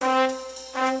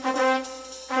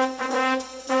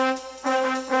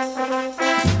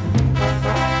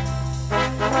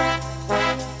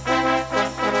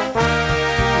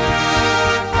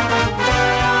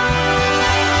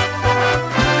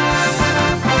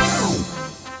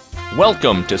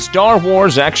Welcome to Star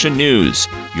Wars Action News,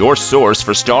 your source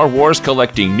for Star Wars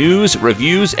collecting news,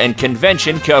 reviews, and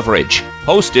convention coverage.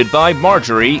 Hosted by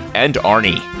Marjorie and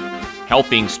Arnie.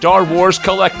 Helping Star Wars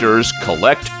collectors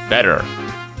collect better.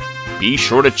 Be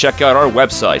sure to check out our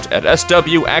website at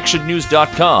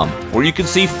swactionnews.com, where you can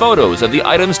see photos of the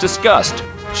items discussed,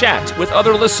 chat with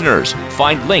other listeners,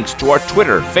 find links to our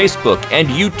Twitter, Facebook, and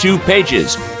YouTube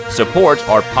pages, support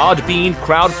our Podbean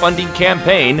crowdfunding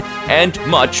campaign, and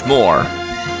much more.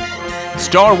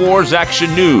 Star Wars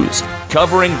Action News,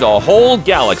 covering the whole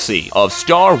galaxy of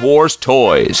Star Wars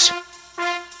toys.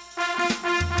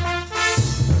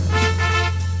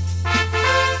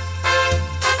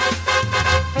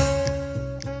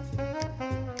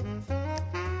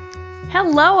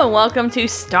 Hello and welcome to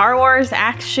Star Wars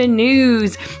Action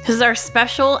News. This is our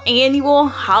special annual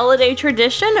holiday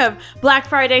tradition of Black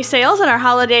Friday sales and our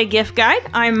holiday gift guide.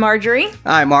 I'm Marjorie.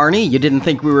 I'm Arnie. You didn't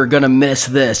think we were gonna miss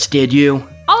this, did you?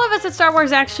 All of us at Star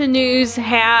Wars Action News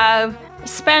have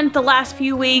spent the last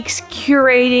few weeks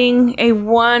curating a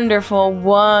wonderful,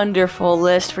 wonderful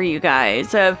list for you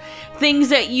guys of things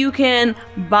that you can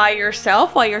buy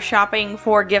yourself while you're shopping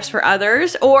for gifts for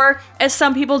others, or as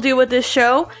some people do with this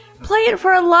show, play it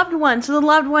for a loved one so the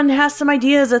loved one has some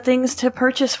ideas of things to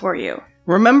purchase for you.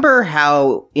 Remember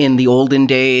how in the olden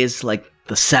days, like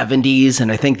the 70s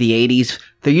and I think the 80s,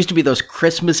 there used to be those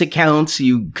Christmas accounts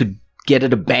you could get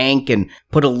at a bank and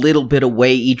put a little bit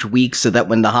away each week so that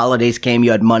when the holidays came, you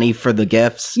had money for the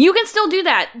gifts? You can still do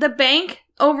that. The bank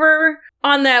over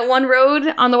on that one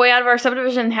road on the way out of our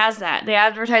subdivision has that. They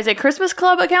advertise a Christmas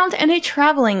club account and a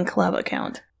traveling club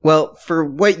account. Well, for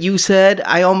what you said,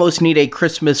 I almost need a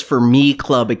Christmas for Me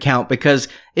club account because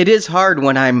it is hard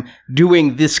when I'm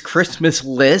doing this Christmas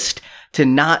list to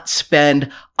not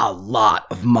spend a lot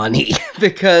of money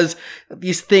because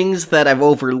these things that I've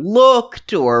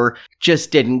overlooked or just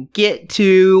didn't get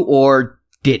to or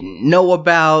didn't know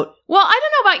about. Well, I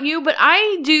don't know about you, but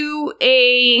I do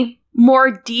a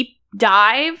more deep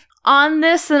dive on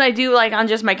this than I do like on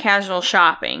just my casual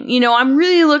shopping. You know, I'm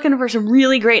really looking for some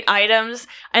really great items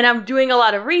and I'm doing a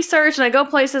lot of research and I go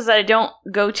places that I don't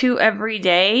go to every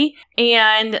day.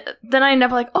 And then I end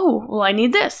up like, oh, well, I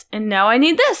need this. And now I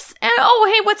need this. And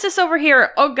oh, hey, what's this over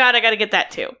here? Oh God, I gotta get that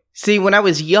too. See, when I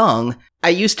was young, I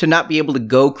used to not be able to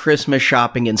go Christmas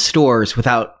shopping in stores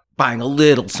without buying a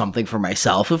little something for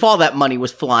myself if all that money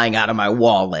was flying out of my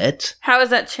wallet. How has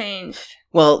that changed?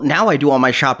 Well, now I do all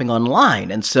my shopping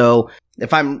online, and so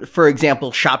if I'm, for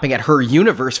example, shopping at Her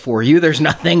Universe for You, there's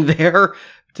nothing there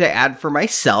to add for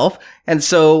myself, and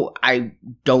so I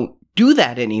don't do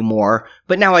that anymore,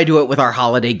 but now I do it with our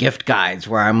holiday gift guides,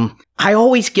 where I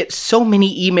always get so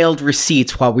many emailed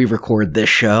receipts while we record this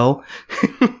show.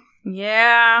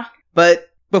 Yeah. But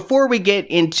before we get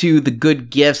into the good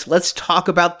gifts, let's talk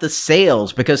about the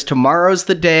sales, because tomorrow's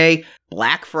the day,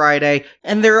 Black Friday,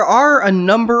 and there are a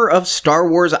number of Star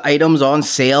Wars items on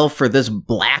sale for this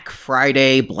Black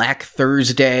Friday, Black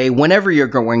Thursday, whenever you're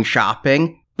going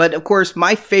shopping. But of course,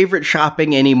 my favorite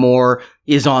shopping anymore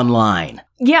is online.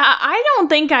 Yeah, I don't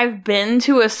think I've been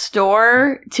to a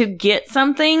store to get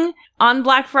something on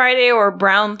Black Friday or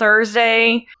Brown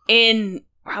Thursday in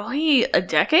probably a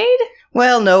decade.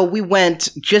 Well, no, we went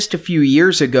just a few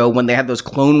years ago when they had those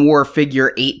Clone War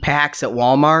figure 8-packs at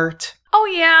Walmart. Oh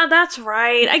yeah, that's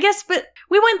right. I guess, but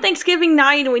we went Thanksgiving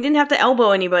night and we didn't have to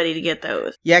elbow anybody to get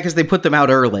those. Yeah, because they put them out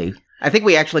early. I think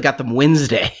we actually got them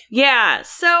Wednesday. Yeah,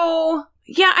 so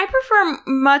yeah, I prefer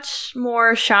much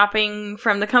more shopping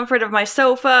from the comfort of my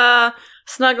sofa,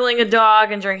 snuggling a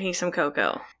dog, and drinking some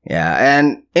cocoa. Yeah,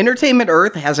 and Entertainment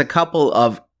Earth has a couple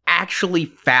of actually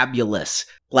fabulous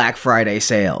Black Friday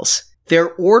sales.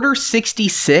 Their Order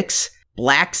 66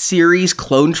 Black Series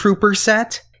Clone Trooper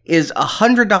set is a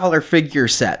 $100 figure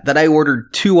set that I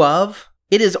ordered 2 of.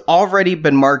 It has already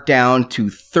been marked down to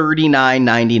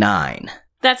 $39.99.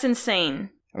 That's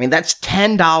insane. I mean, that's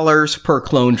 $10 per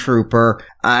Clone Trooper.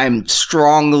 I'm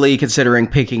strongly considering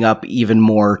picking up even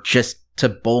more just to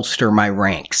bolster my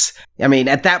ranks. I mean,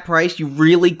 at that price, you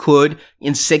really could,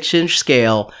 in 6-inch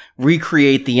scale,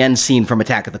 recreate the end scene from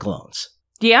Attack of the Clones.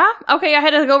 Yeah? Okay, I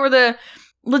had to go over the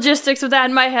logistics of that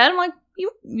in my head. I'm like,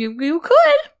 you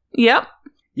could. Yep.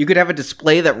 You could have a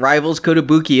display that rivals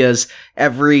Kotobukiya's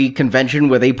every convention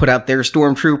where they put out their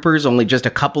stormtroopers, only just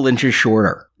a couple inches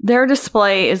shorter. Their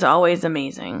display is always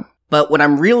amazing. But what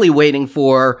I'm really waiting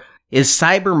for is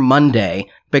Cyber Monday,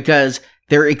 because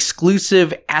their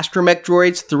exclusive Astromech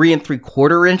Droids 3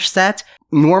 3/4-inch set,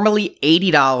 normally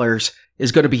 $80,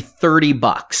 is going to be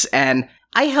 $30. And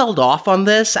I held off on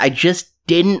this. I just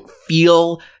didn't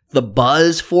feel the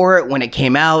buzz for it when it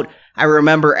came out. I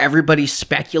remember everybody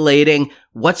speculating,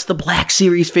 what's the Black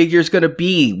Series figures going to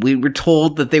be? We were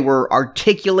told that they were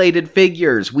articulated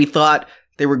figures. We thought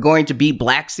they were going to be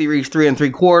Black Series 3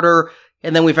 3/4,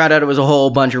 and then we found out it was a whole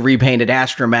bunch of repainted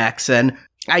Astromechs, and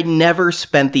I never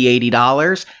spent the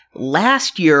 $80.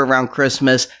 Last year around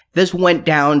Christmas, this went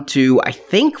down to, I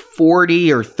think,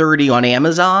 40 or 30 on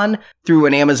Amazon through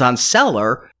an Amazon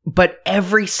seller, but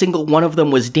every single one of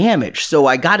them was damaged. So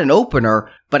I got an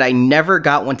opener, but I never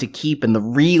got one to keep in the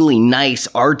really nice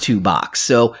R2 box.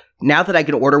 So now that I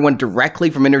can order one directly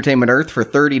from Entertainment Earth for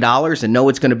 $30 and know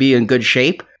it's going to be in good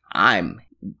shape, I'm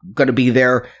going to be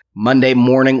there Monday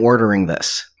morning ordering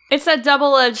this. It's that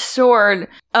double-edged sword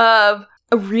of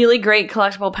a really great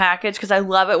collectible package, because I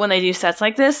love it when they do sets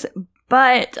like this,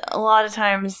 but a lot of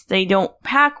times they don't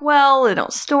pack well, they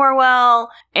don't store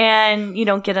well, and you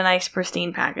don't get a nice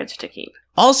pristine package to keep.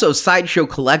 Also, Sideshow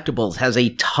Collectibles has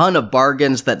a ton of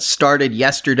bargains that started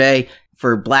yesterday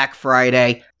for Black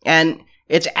Friday, and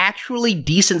it's actually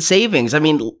decent savings. I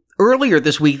mean, earlier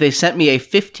this week they sent me a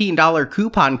 $15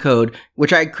 coupon code,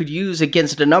 which I could use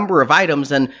against a number of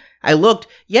items, and I looked,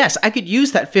 yes, I could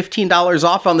use that $15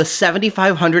 off on the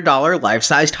 $7,500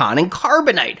 life-sized Han and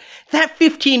Carbonite. That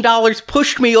 $15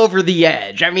 pushed me over the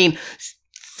edge. I mean,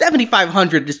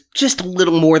 $7,500 is just a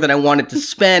little more than I wanted to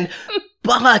spend,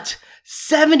 but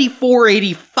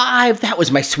 $74.85, that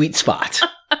was my sweet spot.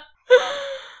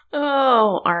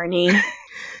 Oh, Arnie.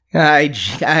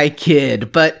 I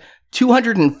kid, but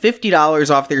 $250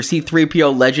 off their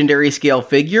C-3PO Legendary Scale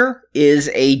figure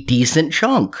is a decent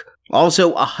chunk.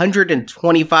 Also,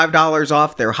 $125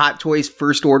 off their Hot Toys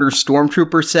First Order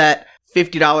Stormtrooper set,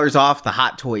 $50 off the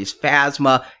Hot Toys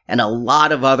Phasma, and a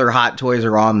lot of other Hot Toys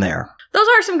are on there. Those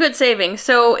are some good savings.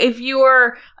 So if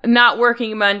you're not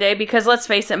working Monday, because let's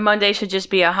face it, Monday should just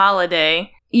be a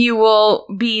holiday, you will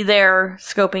be there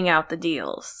scoping out the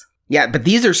deals. Yeah, but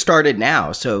these are started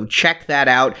now, so check that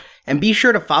out. And be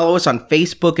sure to follow us on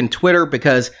Facebook and Twitter,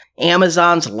 because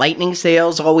Amazon's lightning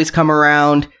sales always come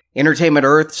around. Entertainment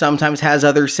Earth sometimes has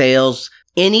other sales.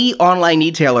 Any online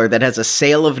retailer that has a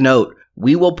sale of note,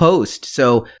 we will post.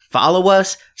 So follow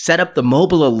us, set up the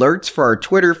mobile alerts for our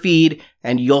Twitter feed,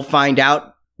 and you'll find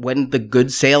out when the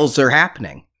good sales are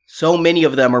happening. So many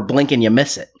of them are blinking you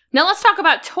miss it. Now let's talk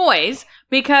about toys,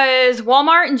 because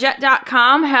Walmart and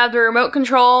Jet.com have the remote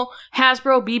control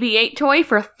Hasbro BB-8 toy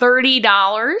for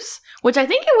 $30, which I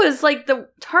think it was like the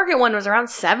Target one was around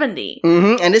 $70.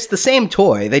 Mm-hmm. And it's the same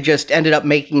toy. They just ended up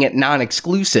making it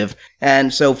non-exclusive.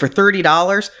 And so for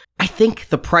 $30, I think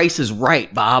the price is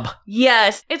right, Bob.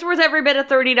 Yes, it's worth every bit of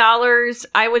 $30.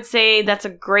 I would say that's a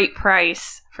great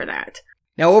price for that.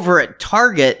 Now over at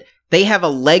Target, they have a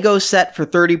Lego set for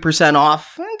 30%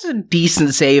 off. It's a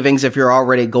decent savings if you're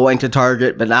already going to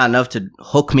Target, but not enough to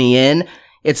hook me in.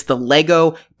 It's the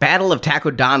Lego Battle of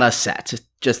Takodana set. It's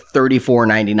just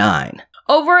 $34.99.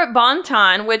 Over at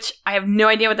Bon-Ton, which I have no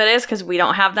idea what that is because we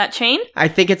don't have that chain. I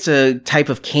think it's a type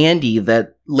of candy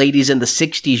that ladies in the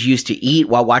 60s used to eat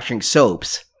while watching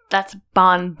soaps. That's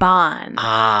Bon-Bon.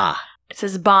 Ah. It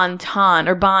says Bon-Ton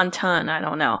or Bon-Ton, I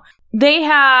don't know. They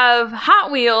have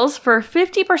Hot Wheels for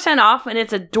 50% off, and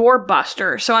it's a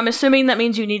doorbuster. So I'm assuming that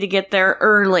means you need to get there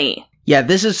early. Yeah,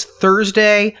 this is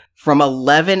Thursday from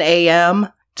 11 a.m.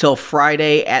 till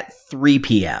Friday at 3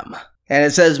 p.m. And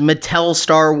it says Mattel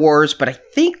Star Wars, but I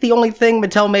think the only thing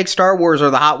Mattel makes Star Wars are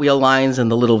the Hot Wheel lines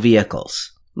and the little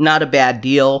vehicles. Not a bad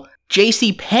deal.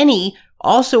 JCPenney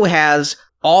also has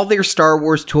all their Star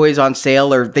Wars toys on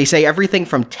sale, or they say everything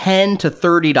from $10 to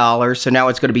 $30, so now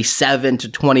it's going to be $7 to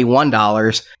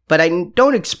 $21. But I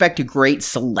don't expect a great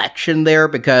selection there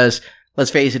because, let's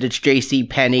face it, it's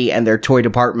JCPenney, and their toy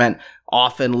department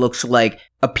often looks like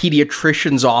a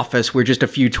pediatrician's office where just a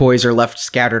few toys are left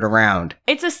scattered around.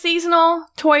 It's a seasonal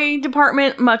toy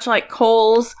department, much like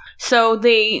Kohl's, so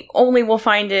they only will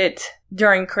find it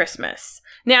during Christmas.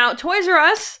 Now, Toys R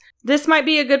Us, this might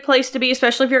be a good place to be,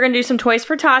 especially if you're going to do some Toys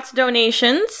for Tots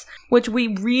donations, which we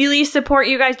really support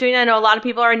you guys doing. I know a lot of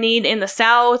people are in need in the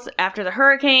South after the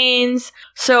hurricanes.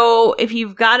 So if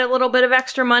you've got a little bit of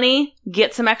extra money,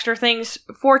 get some extra things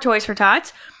for Toys for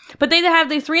Tots. But they have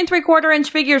the 3 3/4 inch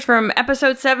figures from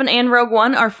Episode 7 and Rogue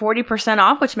One are 40%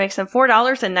 off, which makes them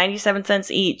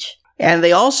 $4.97 each. And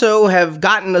they also have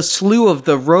gotten a slew of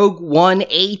the Rogue One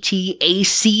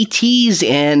AT-ACTs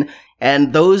in,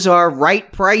 and those are right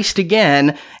priced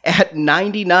again at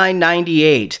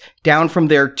 $99.98, down from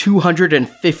their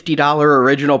 $250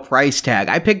 original price tag.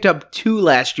 I picked up 2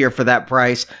 last year for that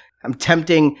price. I'm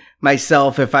tempting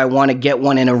myself if I want to get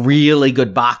one in a really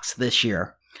good box this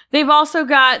year. They've also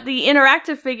got the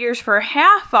interactive figures for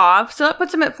half off, so that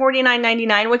puts them at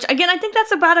 $49.99, which, again, I think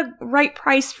that's about a right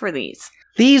price for these.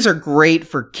 These are great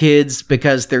for kids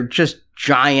because they're just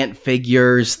giant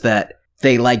figures that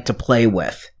they like to play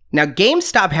with. Now,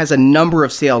 GameStop has a number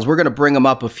of sales. We're going to bring them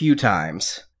up a few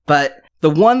times. But the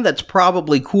one that's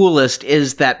probably coolest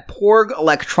is that Porg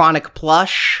electronic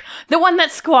plush. The one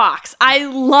that squawks. I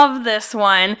love this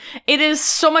one. It is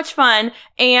so much fun.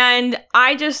 And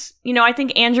I just, I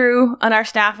think Andrew on our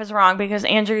staff is wrong because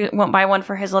Andrew won't buy one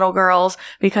for his little girls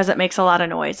because it makes a lot of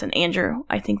noise. And Andrew,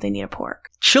 I think they need a Porg.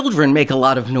 Children make a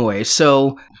lot of noise,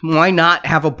 so why not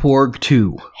have a Porg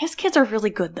too? His kids are really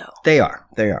good, though. They are.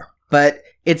 But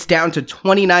it's down to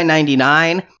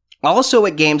 $29.99. Also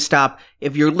at GameStop,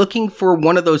 if you're looking for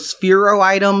one of those Sphero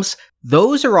items,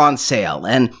 those are on sale.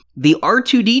 And the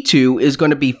R2-D2 is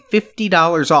going to be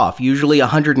 $50 off, usually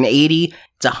 $180.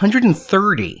 It's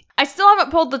 $130. I still haven't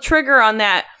pulled the trigger on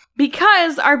that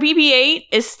because our BB-8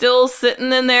 is still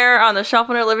sitting in there on the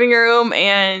shelf in our living room,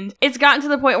 and it's gotten to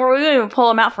the point where we don't even pull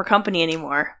him out for company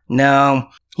anymore. No,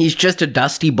 he's just a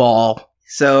dusty ball.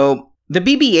 So the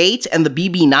BB-8 and the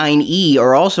BB-9E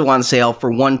are also on sale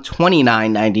for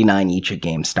 $129.99 each at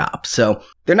GameStop. So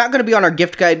they're not going to be on our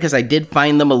gift guide because I did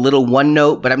find them a little one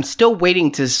note, but I'm still waiting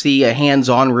to see a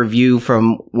hands-on review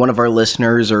from one of our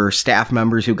listeners or staff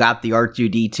members who got the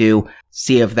R2-D2,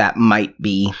 see if that might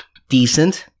be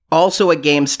decent. Also at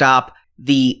GameStop,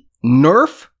 the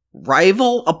Nerf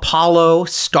Rival Apollo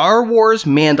Star Wars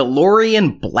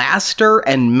Mandalorian Blaster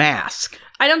and Mask.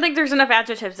 I don't think there's enough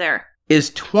adjectives there.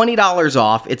 Is $20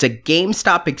 off. It's a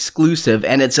GameStop exclusive,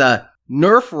 and it's a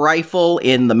Nerf rifle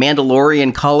in the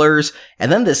Mandalorian colors,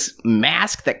 and then this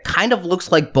mask that kind of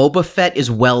looks like Boba Fett is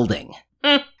welding.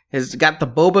 It's got the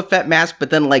Boba Fett mask, but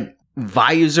then like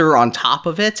visor on top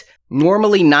of it.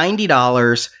 Normally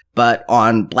 $90, but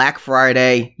on Black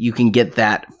Friday, you can get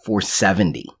that for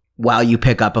 $70 while you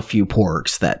pick up a few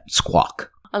Porgs that squawk.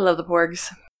 I love the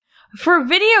Porgs. For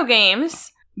video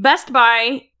games, Best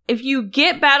Buy, if you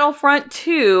get Battlefront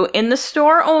 2 in the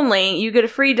store only, you get a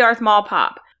free Darth Maul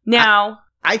pop. Now,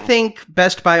 I think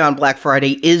Best Buy on Black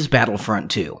Friday is Battlefront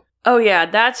 2. Oh yeah,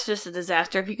 that's just a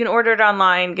disaster. If you can order it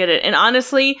online, get it. And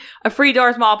honestly, a free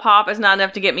Darth Maul pop is not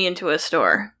enough to get me into a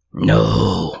store.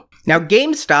 No. Now,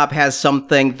 GameStop has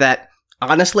something that,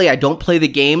 honestly, I don't play the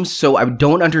games, so I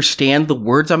don't understand the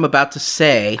words I'm about to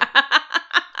say.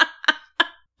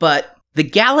 But the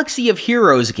Galaxy of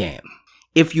Heroes game,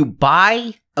 if you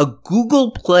buy a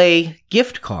Google Play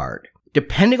gift card,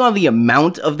 depending on the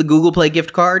amount of the Google Play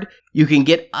gift card, you can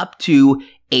get up to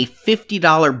a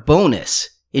 $50 bonus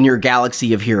in your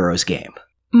Galaxy of Heroes game.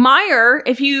 Meyer,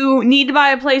 if you need to buy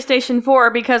a PlayStation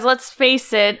 4, because let's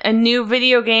face it, a new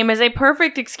video game is a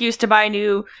perfect excuse to buy a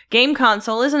new game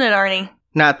console, isn't it, Arnie?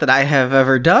 Not that I have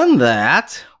ever done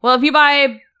that. Well, if you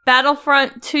buy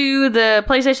Battlefront 2, the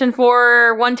PlayStation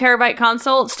 4 1TB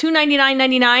console, it's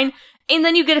 $299.99. And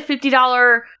then you get a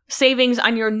 $50 savings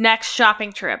on your next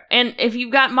shopping trip. And if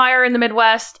you've got Meyer in the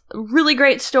Midwest, really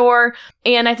great store.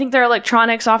 And I think their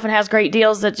electronics often has great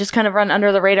deals that just kind of run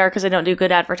under the radar because they don't do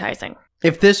good advertising.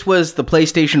 If this was the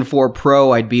PlayStation 4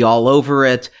 Pro, I'd be all over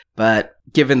it. But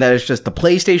given that it's just the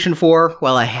PlayStation 4,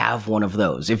 well, I have one of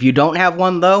those. If you don't have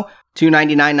one, though,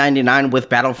 $299.99 with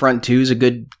Battlefront 2 is a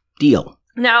good deal.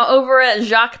 Now, over at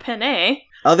Jacques Penney,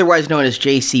 otherwise known as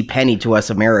J.C. Penney to us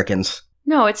Americans.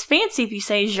 No, it's fancy if you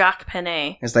say Jacques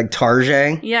Penney. It's like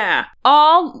Target? Yeah.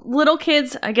 All little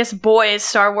kids, I guess boys,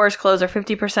 Star Wars clothes are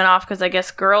 50% off because I guess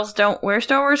girls don't wear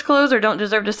Star Wars clothes or don't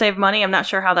deserve to save money. I'm not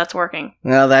sure how that's working.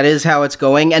 Well, that is how it's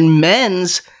going. And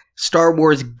men's Star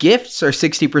Wars gifts are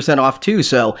 60% off too.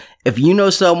 So if you know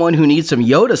someone who needs some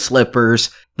Yoda slippers,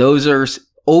 those are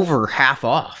over half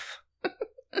off.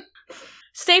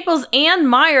 Staples and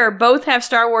Meyer both have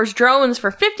Star Wars drones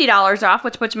for $50 off,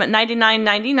 which puts them at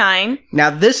 $99.99.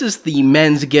 Now, this is the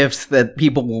men's gifts that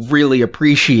people will really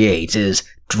appreciate, is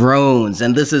drones.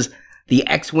 And this is the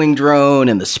X-Wing drone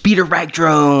and the Speeder Bike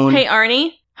drone. Hey,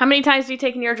 Arnie, how many times have you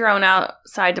taken your drone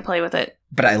outside to play with it?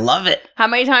 But I love it. How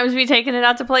many times have you taken it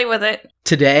out to play with it?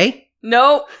 Today?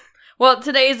 Nope. Well,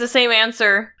 today is the same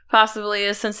answer, possibly,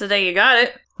 as since the day you got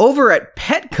it. Over at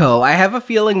Petco, I have a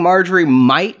feeling Marjorie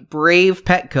might brave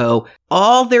Petco.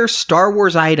 All their Star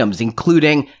Wars items,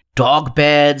 including dog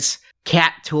beds,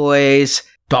 cat toys,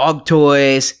 dog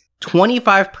toys,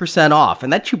 25% off.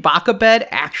 And that Chewbacca bed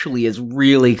actually is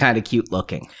really kind of cute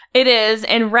looking. It is,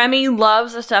 and Remy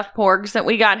loves the stuffed porgs that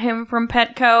we got him from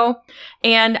Petco.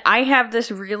 And I have this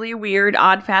really weird,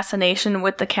 odd fascination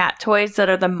with the cat toys that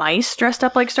are the mice dressed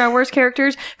up like Star Wars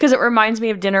characters, because it reminds me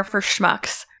of Dinner for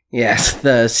Schmucks. Yes,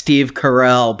 the Steve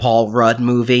Carell, Paul Rudd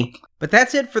movie. But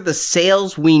that's it for the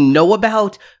sales we know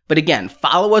about. But again,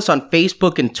 follow us on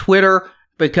Facebook and Twitter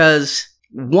because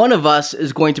one of us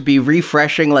is going to be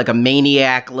refreshing like a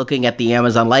maniac looking at the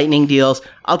Amazon Lightning deals.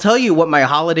 I'll tell you what my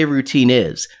holiday routine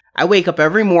is. I wake up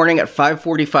every morning at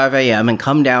 5:45 a.m. and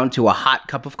come down to a hot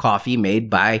cup of coffee made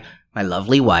by my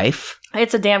lovely wife.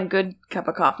 It's a damn good cup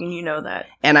of coffee, and you know that.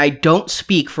 And I don't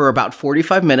speak for about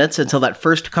 45 minutes until that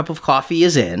first cup of coffee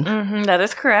is in. That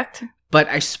is correct. But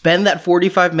I spend that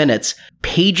 45 minutes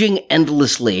paging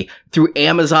endlessly through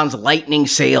Amazon's Lightning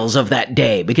sales of that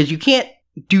day because you can't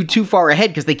do too far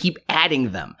ahead because they keep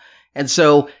adding them. And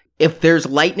so if there's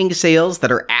Lightning sales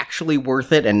that are actually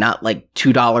worth it and not like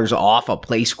 $2 off a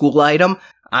Play School item,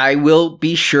 I will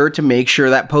be sure to make sure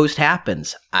that post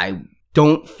happens. I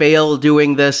don't fail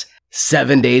doing this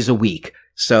 7 days a week.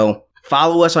 So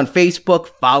follow us on Facebook,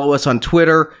 follow us on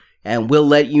Twitter, and we'll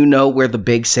let you know where the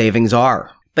big savings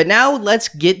are. But now let's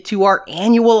get to our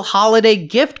annual holiday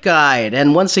gift guide.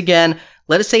 And once again,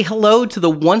 let us say hello to the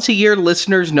once-a-year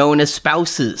listeners known as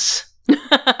spouses.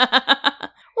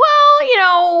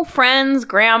 Well, friends,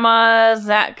 grandmas,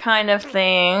 that kind of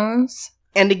things.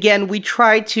 And again, we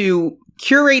try to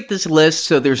curate this list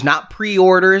so there's not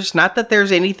pre-orders. Not that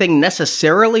there's anything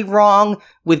necessarily wrong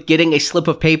with getting a slip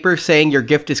of paper saying your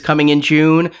gift is coming in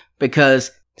June,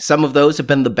 because some of those have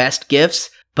been the best gifts,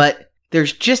 but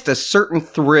there's just a certain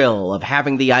thrill of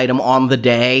having the item on the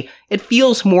day. It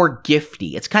feels more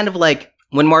gifty. It's kind of like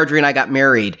when Marjorie and I got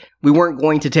married, we weren't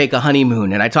going to take a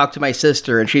honeymoon, and I talked to my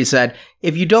sister, and she said,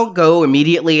 if you don't go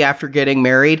immediately after getting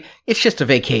married, it's just a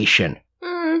vacation.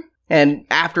 And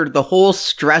after the whole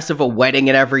stress of a wedding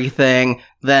and everything,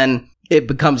 then it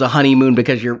becomes a honeymoon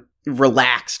because you're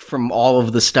relaxed from all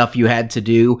of the stuff you had to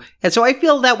do. And so I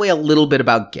feel that way a little bit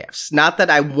about gifts. Not that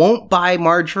I won't buy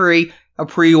Marjorie a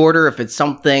pre-order if it's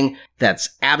something that's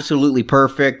absolutely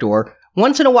perfect, or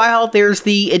once in a while there's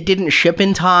the it didn't ship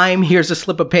in time, here's a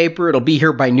slip of paper, it'll be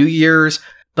here by New Year's.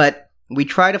 But we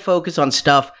try to focus on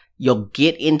stuff you'll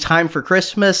get in time for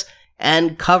Christmas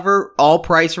and cover all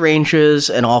price ranges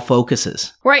and all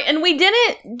focuses. Right, and we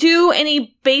didn't do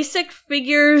any basic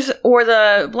figures or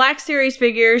the Black Series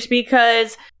figures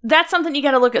because that's something you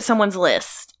gotta look at someone's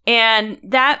list. And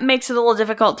that makes it a little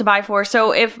difficult to buy for.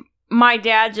 So if my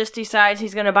dad just decides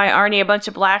he's gonna buy Arnie a bunch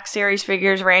of Black Series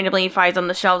figures randomly he finds on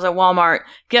the shelves at Walmart,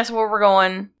 guess where we're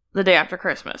going the day after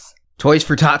Christmas? Toys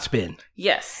for Tot Spin.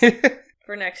 Yes,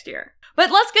 for next year.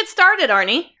 But let's get started,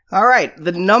 Arnie. All right,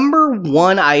 the number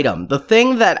one item, the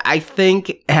thing that I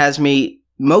think has me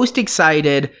most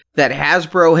excited that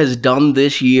Hasbro has done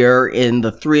this year in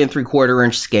the 3 3/4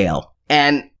 inch scale.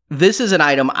 And this is an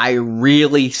item I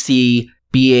really see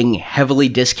being heavily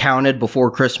discounted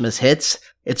before Christmas hits.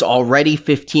 It's already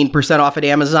 15% off at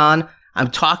Amazon.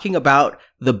 I'm talking about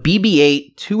the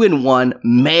BB-8 2-in-1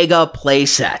 Mega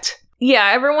Playset.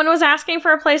 Yeah, everyone was asking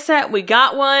for a playset. We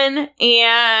got one,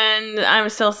 and I'm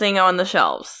still seeing it on the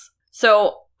shelves.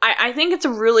 So I think it's a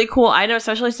really cool item,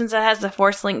 especially since it has the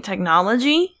Force Link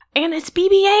technology. And it's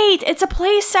BB-8. It's a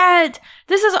playset.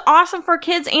 This is awesome for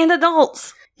kids and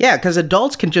adults. Yeah, because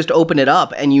adults can just open it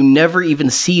up, and you never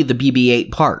even see the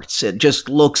BB-8 parts. It just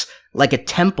looks like a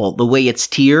temple, the way it's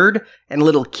tiered, and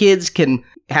little kids can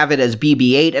have it as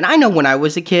BB-8. And I know when I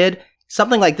was a kid,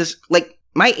 something like this, like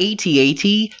my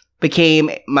AT-AT became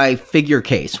my figure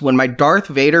case. When my Darth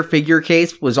Vader figure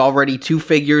case was already 2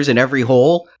 figures in every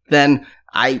hole, then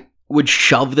I would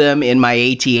shove them in my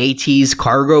AT-AT's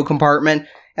cargo compartment.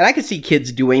 And I could see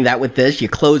kids doing that with this. You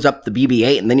close up the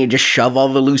BB-8 and then you just shove all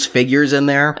the loose figures in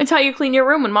there. It's how you clean your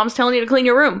room when mom's telling you to clean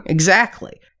your room.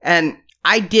 Exactly. And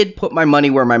I did put my money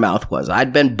where my mouth was.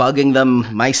 I'd been bugging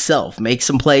them myself, make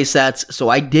some play sets. So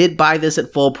I did buy this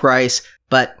at full price,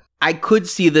 but I could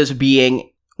see this being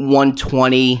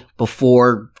 $120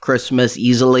 before Christmas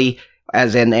easily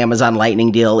as an Amazon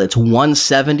Lightning deal. It's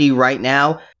 $170 right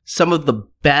now. Some of the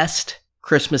best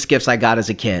Christmas gifts I got as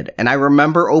a kid, and I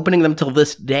remember opening them till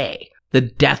this day. The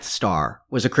Death Star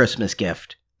was a Christmas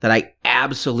gift that I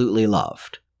absolutely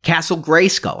loved. Castle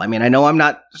Grayskull. I mean, I know I'm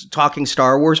not talking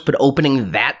Star Wars, but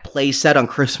opening that playset on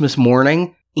Christmas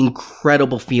morning,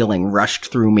 incredible feeling rushed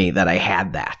through me that I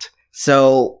had that.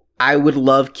 So I would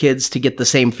love kids to get the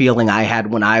same feeling I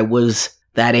had when I was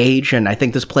that age, and I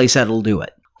think this playset will do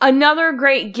it. Another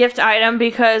great gift item,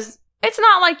 because it's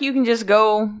not like you can just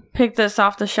go pick this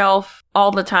off the shelf all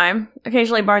the time.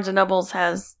 Occasionally Barnes & Nobles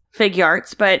has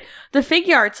Figuarts, but the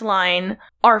Figuarts line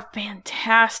are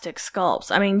fantastic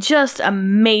sculpts. I mean, just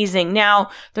amazing. Now,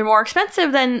 they're more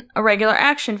expensive than a regular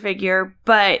action figure,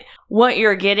 but what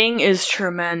you're getting is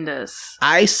tremendous.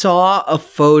 I saw a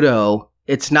photo,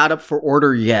 it's not up for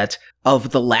order yet,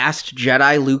 of The Last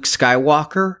Jedi Luke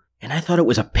Skywalker, and I thought it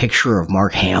was a picture of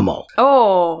Mark Hamill.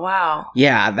 Oh, wow.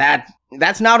 Yeah,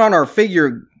 that's not on our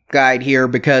figure guide here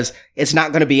because it's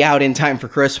not going to be out in time for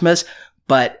Christmas,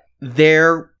 but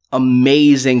they're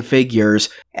amazing figures.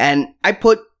 And I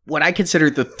put what I consider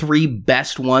the 3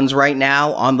 best ones right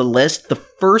now on the list. The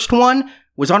first one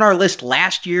was on our list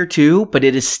last year too, but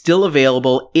it is still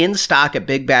available in stock at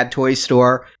Big Bad Toy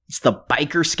Store. It's the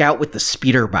Biker Scout with the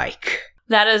speeder bike.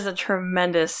 That is a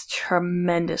tremendous,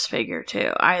 tremendous figure,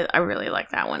 too. I really like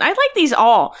that one. I like these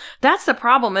all. That's the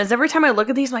problem, is every time I look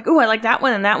at these, I'm like, ooh, I like that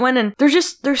one, and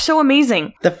they're so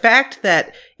amazing. The fact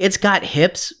that it's got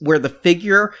hips where the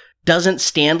figure doesn't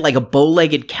stand like a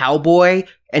bow-legged cowboy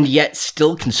and yet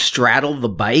still can straddle the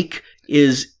bike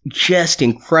is just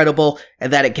incredible,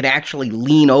 and that it can actually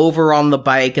lean over on the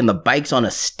bike, and the bike's on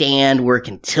a stand where it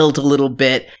can tilt a little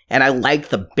bit, and I like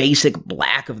the basic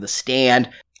black of the stand.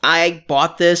 I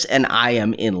bought this, and I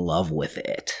am in love with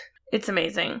it. It's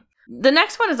amazing. The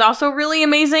next one is also really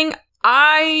amazing.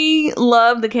 I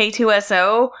love the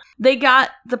K2SO. They got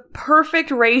the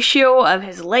perfect ratio of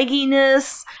his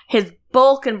legginess, his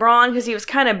bulk and brawn, because he was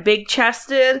kind of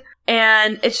big-chested,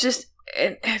 and it's just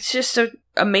so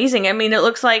amazing. I mean, it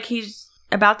looks like he's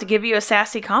about to give you a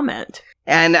sassy comment.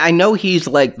 And I know he's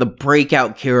like the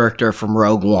breakout character from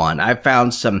Rogue One. I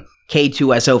found some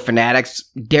K2SO fanatics.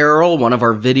 Daryl, one of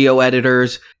our video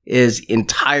editors, is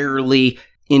entirely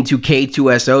into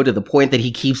K2SO to the point that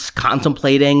he keeps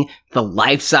contemplating the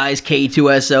life-size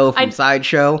K2SO from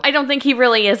Sideshow. I don't think he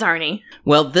really is, Arnie.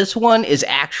 Well, this one is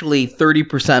actually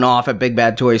 30% off at Big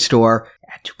Bad Toy Store.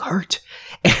 Add to cart.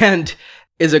 And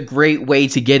is a great way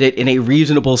to get it in a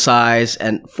reasonable size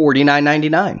and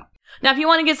 $49.99. Now, if you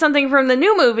want to get something from the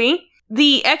new movie,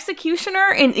 the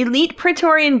Executioner and Elite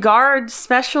Praetorian Guard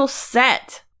special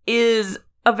set is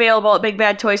available at Big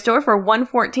Bad Toy Store for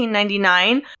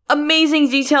 $114.99. Amazing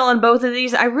detail on both of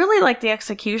these. I really like the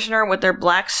Executioner with their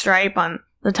black stripe on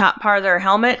the top part of their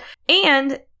helmet.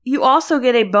 And you also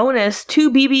get a bonus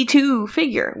 2 BB2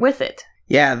 figure with it.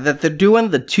 Yeah, that they're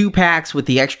doing the 2-packs with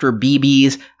the extra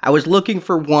BBs. I was looking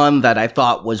for one that I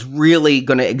thought was really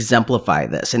going to exemplify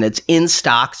this, and it's in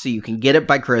stock, so you can get it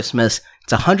by Christmas.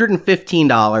 It's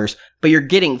 $115, but you're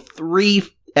getting 3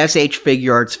 SH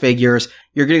Figuarts figures.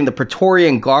 You're getting the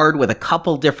Praetorian Guard with a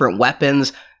couple different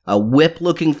weapons, a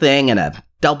whip-looking thing, and a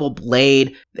double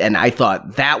blade, and I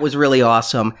thought that was really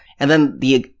awesome. And then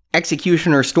the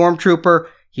Executioner Stormtrooper,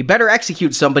 he better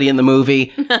execute somebody in the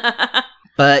movie,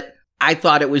 but I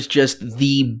thought it was just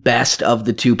the best of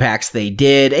the 2-packs they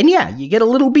did. And yeah, you get a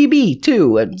little BB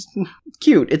too. It's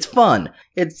cute. It's fun.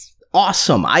 It's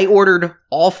awesome. I ordered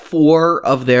all 4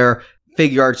 of their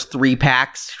Figuarts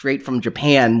 3-packs straight from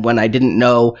Japan when I didn't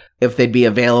know if they'd be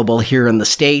available here in the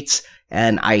States.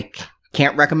 And I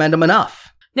can't recommend them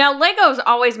enough. Now, Legos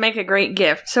always make a great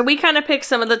gift, so we kind of picked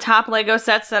some of the top Lego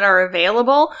sets that are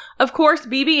available. Of course,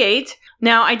 BB-8.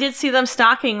 Now, I did see them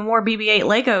stocking more BB-8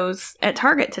 Legos at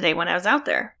Target today when I was out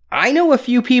there. I know a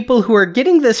few people who are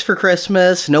getting this for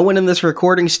Christmas, no one in this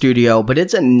recording studio, but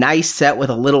it's a nice set with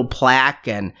a little plaque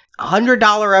and $100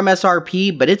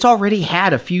 MSRP, but it's already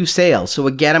had a few sales. So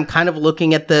again, I'm kind of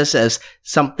looking at this as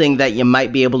something that you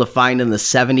might be able to find in the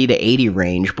 70 to 80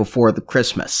 range before the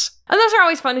Christmas. And those are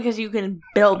always fun because you can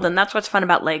build them. That's what's fun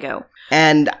about Lego.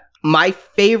 And my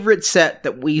favorite set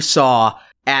that we saw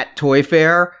at Toy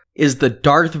Fair is the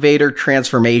Darth Vader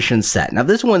transformation set. Now,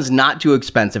 this one's not too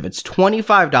expensive. It's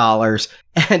 $25,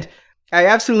 and I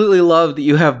absolutely love that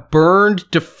you have burned,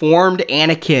 deformed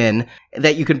Anakin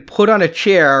that you can put on a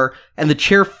chair, and the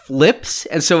chair flips,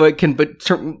 and so it can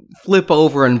flip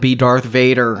over and be Darth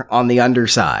Vader on the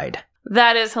underside.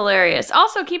 That is hilarious.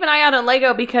 Also, keep an eye out on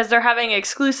Lego because they're having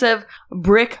exclusive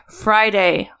Brick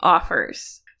Friday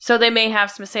offers. So they may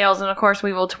have some sales, and of course,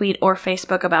 we will tweet or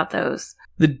Facebook about those.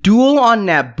 The Duel on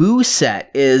Naboo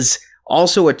set is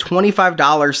also a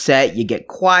 $25 set. You get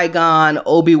Qui-Gon,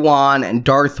 Obi-Wan, and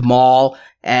Darth Maul,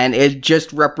 and it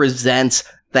just represents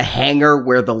the hangar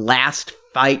where the last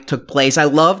fight took place. I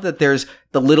love that there's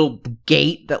the little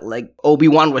gate that like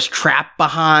Obi-Wan was trapped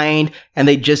behind, and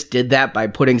they just did that by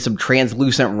putting some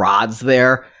translucent rods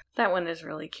there. That one is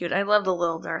really cute. I love the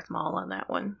little Darth Maul on that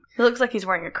one. It looks like he's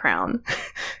wearing a crown.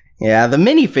 Yeah, the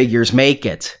minifigures make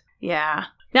it. Yeah.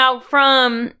 Now,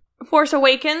 from Force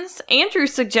Awakens, Andrew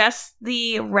suggests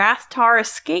the Rathtar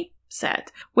Escape set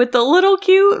with the little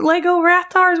cute Lego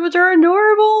Rathtars, which are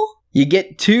adorable. You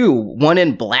get 2, one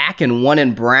in black and one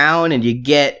in brown, and you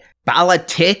get Bala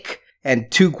Tik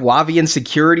and 2 Guavian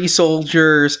security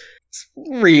soldiers. It's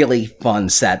a really fun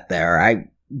set there. I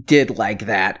did like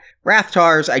that.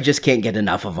 Rathtars, I just can't get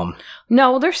enough of them.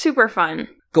 No, they're super fun.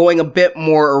 Going a bit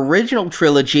more original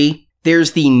trilogy,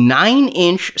 there's the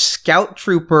 9-inch Scout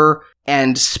Trooper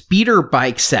and speeder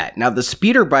bike set. Now, the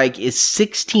speeder bike is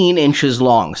 16 inches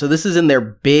long. So this is in their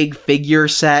big figure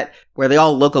set where they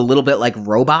all look a little bit like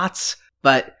robots.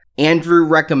 But Andrew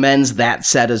recommends that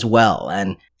set as well.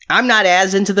 And I'm not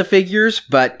as into the figures,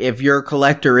 but if your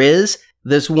collector is,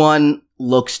 this one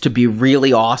looks to be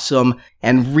really awesome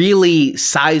and really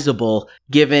sizable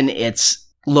given its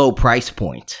low price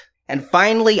point. And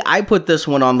finally, I put this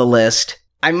one on the list.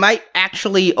 I might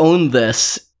actually own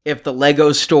this if the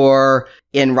Lego store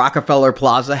in Rockefeller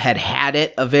Plaza had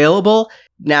it available.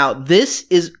 Now, this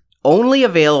is only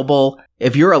available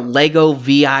if you're a Lego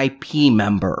VIP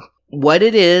member. What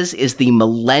it is the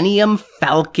Millennium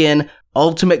Falcon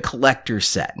Ultimate Collector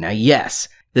Set. Now, yes,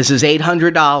 this is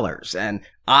 $800, and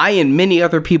I and many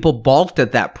other people balked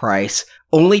at that price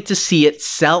only to see it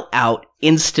sell out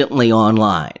instantly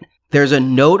online. There's a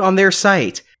note on their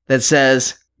site that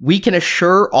says, "We can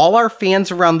assure all our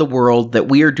fans around the world that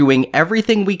we are doing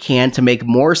everything we can to make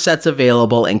more sets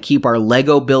available and keep our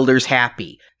Lego builders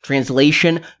happy."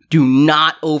 Translation, do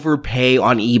not overpay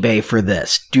on eBay for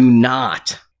this. Do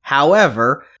not.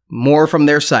 However, more from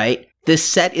their site, this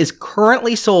set is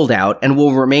currently sold out and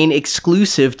will remain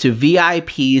exclusive to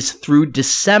VIPs through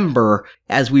December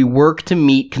as we work to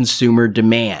meet consumer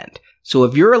demand. So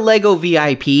if you're a Lego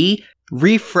VIP,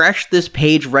 refresh this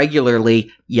page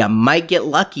regularly. You might get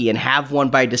lucky and have one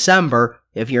by December.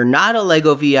 If you're not a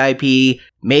Lego VIP,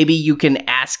 maybe you can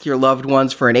ask your loved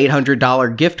ones for an $800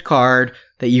 gift card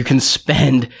that you can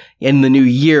spend in the new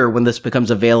year when this becomes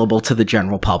available to the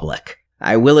general public.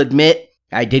 I will admit,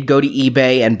 I did go to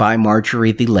eBay and buy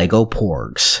Marjorie the Lego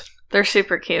Porgs. They're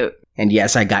super cute. And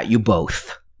yes, I got you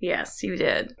both. Yes, you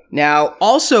did. Now,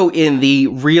 also in the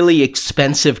really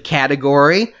expensive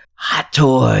category, Hot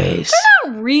Toys.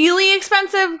 They're not really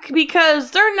expensive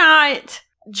because they're not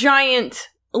giant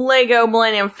Lego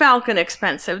Millennium Falcon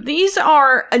expensive. These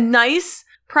are a nice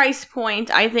price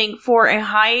point, I think, for a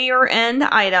higher end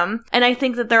item. And I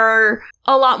think that they're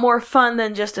a lot more fun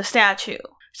than just a statue.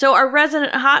 So our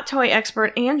resident Hot Toy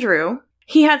expert, Andrew,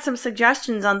 he had some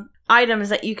suggestions on items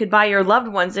that you could buy your loved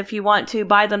ones if you want to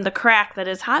buy them the crack that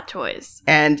is Hot Toys.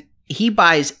 And he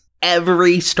buys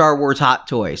every Star Wars Hot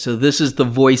Toy. So this is the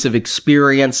voice of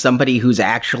experience, somebody who's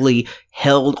actually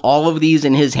held all of these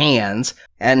in his hands.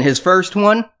 And his first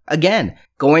one, again,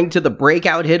 going to the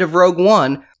breakout hit of Rogue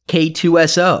One,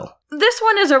 K2SO. This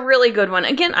one is a really good one.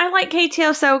 Again, I like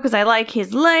K2SO because I like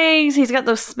his legs. He's got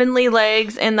those spindly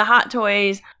legs, and the Hot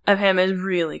Toys of him is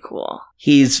really cool.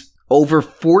 He's over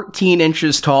 14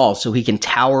 inches tall, so he can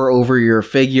tower over your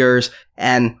figures.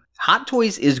 And Hot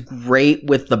Toys is great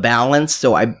with the balance,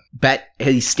 so I bet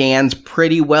he stands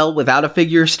pretty well without a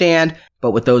figure stand.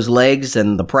 But with those legs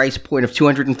and the price point of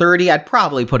 $230, I'd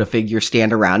probably put a figure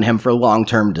stand around him for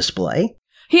long-term display.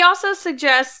 He also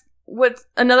suggests with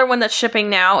another one that's shipping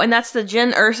now, and that's the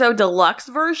Jyn Erso Deluxe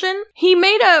version. He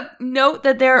made a note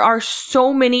that there are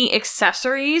so many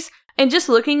accessories, and just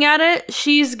looking at it,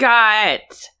 she's got,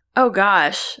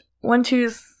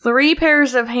 3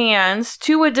 pairs of hands,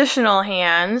 2 additional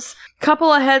hands,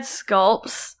 couple of head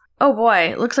sculpts. Oh boy,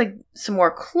 it looks like some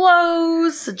more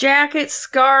clothes, a jacket,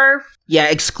 scarf. Yeah,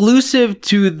 exclusive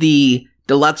to the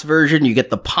deluxe version, you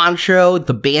get the poncho,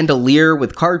 the bandolier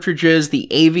with cartridges,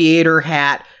 the aviator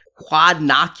hat,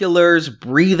 quadnoculars,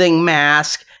 breathing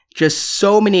mask, just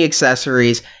so many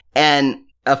accessories, and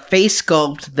a face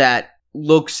sculpt that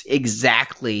looks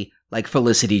exactly like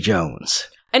Felicity Jones.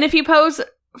 And if you pose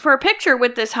for a picture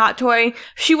with this Hot Toy,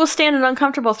 she will stand an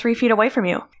uncomfortable 3 feet away from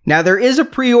you. Now, there is a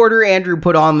pre-order Andrew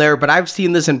put on there, but I've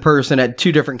seen this in person at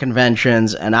 2 different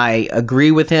conventions, and I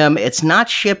agree with him. It's not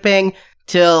shipping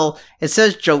till, it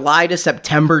says July to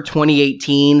September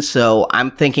 2018, so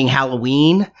I'm thinking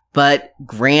Halloween. But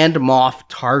Grand Moff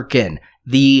Tarkin,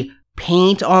 the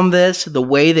paint on this, the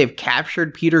way they've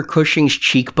captured Peter Cushing's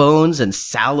cheekbones and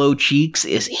sallow cheeks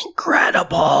is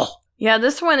incredible. Yeah,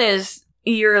 this one is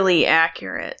eerily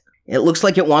accurate. It looks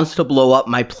like it wants to blow up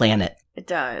my planet. It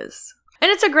does. And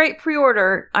it's a great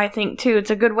pre-order, I think, too. It's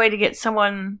a good way to get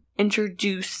someone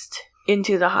introduced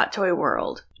into the Hot Toy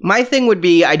world. My thing would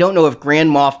be, I don't know if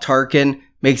Grand Moff Tarkin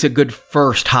makes a good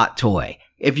first Hot Toy.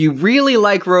 If you really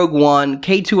like Rogue One,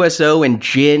 K2SO and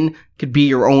Jyn could be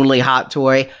your only Hot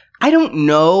Toy. I don't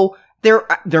know.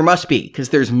 There must be, because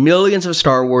there's millions of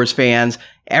Star Wars fans.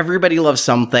 Everybody loves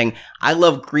something. I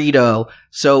love Greedo,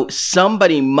 so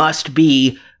somebody must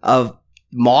be a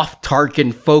Moff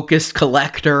Tarkin focused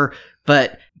collector.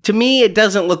 But to me, it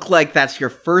doesn't look like that's your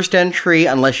first entry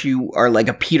unless you are like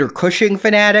a Peter Cushing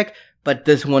fanatic. But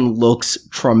this one looks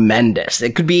tremendous.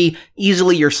 It could be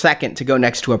easily your second to go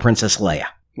next to a Princess Leia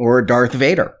or a Darth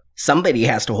Vader. somebody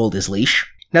has to hold his leash.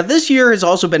 Now, this year has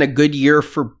also been a good year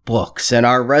for books, and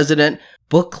our resident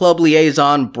book club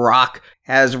liaison, Brock,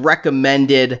 has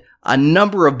recommended a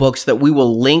number of books that we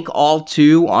will link all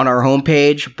to on our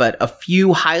homepage, but a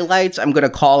few highlights I'm going to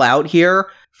call out here.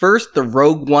 First, the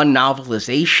Rogue One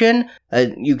novelization.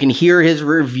 You can hear his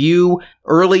review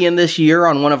early in this year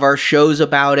on one of our shows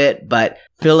about it, but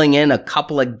filling in a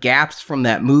couple of gaps from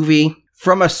that movie.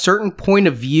 From a certain point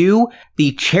of view,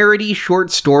 the charity short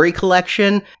story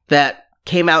collection that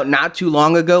came out not too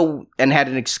long ago and had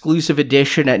an exclusive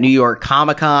edition at New York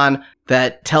Comic Con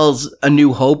that tells A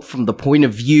New Hope from the point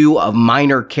of view of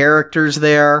minor characters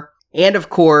there. And of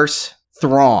course,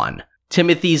 Thrawn,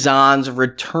 Timothy Zahn's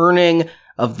returning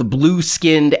of the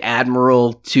blue-skinned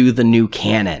admiral to the new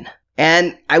canon.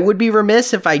 And I would be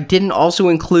remiss if I didn't also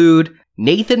include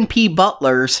Nathan P.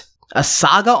 Butler's A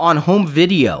Saga on Home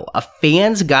Video, a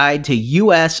fan's guide to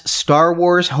U.S. Star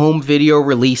Wars home video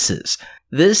releases.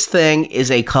 This thing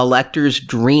is a collector's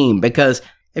dream because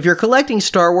if you're collecting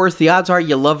Star Wars, the odds are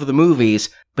you love the movies,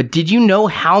 but did you know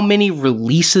how many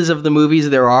releases of the movies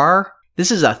there are?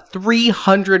 This is a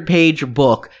 300-page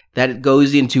book that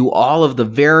goes into all of the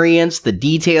variants, the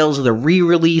details, the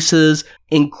re-releases,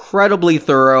 incredibly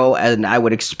thorough, and I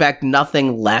would expect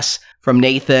nothing less from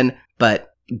Nathan, but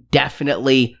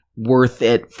definitely worth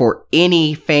it for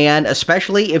any fan,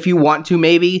 especially if you want to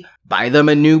maybe buy them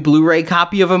a new Blu-ray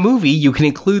copy of a movie. You can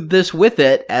include this with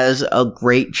it as a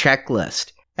great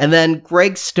checklist. And then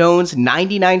Greg Stone's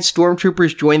 99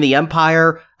 Stormtroopers Join the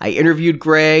Empire. I interviewed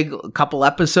Greg a couple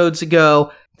episodes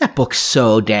ago. That book's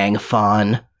so dang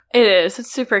fun. It is. It's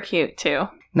super cute, too.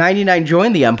 99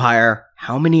 Join the Empire.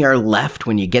 How many are left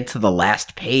when you get to the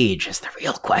last page is the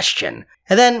real question.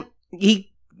 And then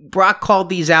Brock called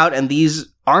these out, and these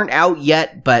aren't out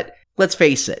yet, but let's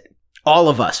face it. All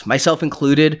of us, myself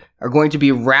included, are going to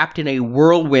be wrapped in a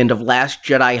whirlwind of Last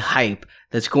Jedi hype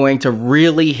that's going to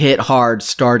really hit hard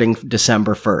starting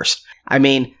December 1st. I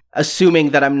mean,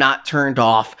 assuming that I'm not turned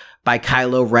off by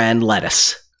Kylo Ren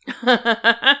lettuce.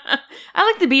 I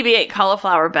like the BB-8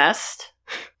 cauliflower best.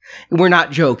 We're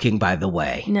not joking, by the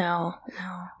way. No.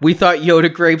 We thought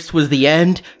Yoda grapes was the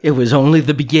end. It was only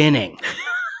the beginning.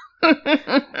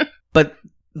 But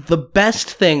the best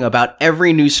thing about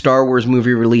every new Star Wars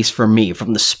movie release for me,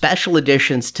 from the special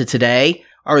editions to today,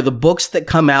 are the books that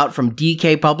come out from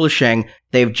DK Publishing.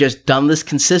 They've just done this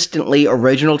consistently,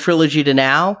 original trilogy to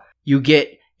now. You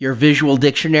get your visual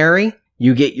dictionary,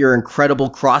 you get your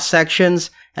incredible cross-sections,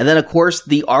 and then, of course,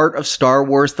 The Art of Star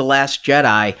Wars: The Last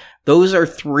Jedi. Those are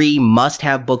 3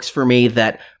 must-have books for me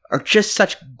that are just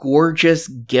such gorgeous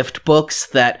gift books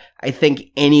that I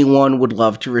think anyone would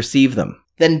love to receive them.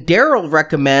 Then Daryl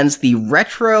recommends the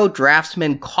Retro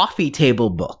Draftsman Coffee Table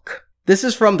book. This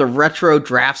is from the Retro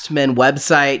Draftsman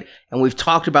website, and we've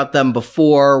talked about them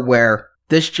before, where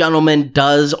this gentleman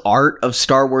does art of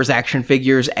Star Wars action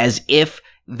figures as if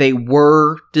they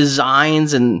were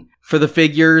designs and for the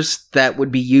figures that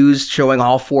would be used showing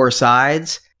all 4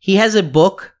 sides. He has a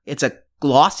book. It's a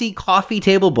glossy coffee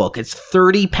table book. It's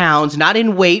 £30, not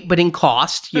in weight, but in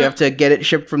cost. You have to get it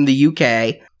shipped from the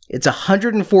UK. It's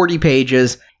 140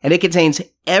 pages, and it contains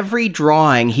every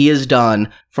drawing he has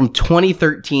done from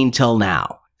 2013 till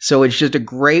now. So it's just a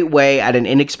great way at an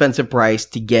inexpensive price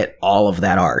to get all of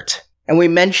that art. And we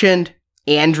mentioned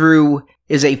Andrew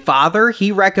is a father.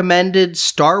 He recommended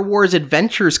Star Wars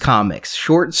Adventures comics,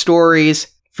 short stories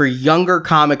for younger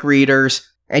comic readers.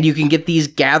 And you can get these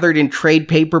gathered in trade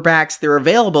paperbacks. They're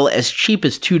available as cheap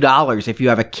as $2 if you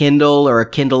have a Kindle or a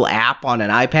Kindle app on an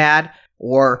iPad,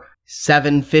 or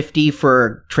 $7.50 for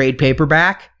a trade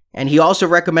paperback. And he also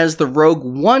recommends the Rogue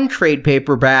One trade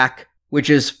paperback, which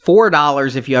is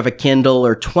 $4 if you have a Kindle,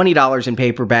 or $20 in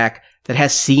paperback, that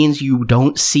has scenes you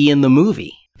don't see in the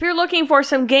movie. If you're looking for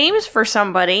some games for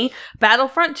somebody,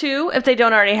 Battlefront 2, if they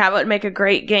don't already have it, would make a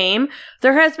great game.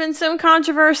 There has been some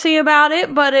controversy about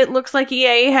it, but it looks like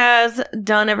EA has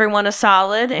done everyone a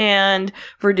solid and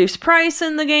reduced price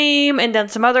in the game and done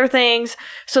some other things.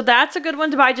 So that's a good one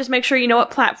to buy. Just make sure you know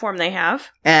what platform they have.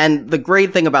 And the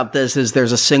great thing about this is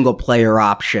there's a single player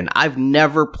option. I've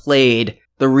never played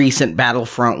the recent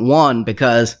Battlefront 1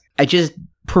 because I just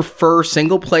prefer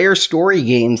single player story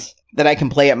games that I can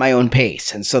play at my own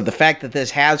pace. And so the fact that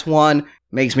this has one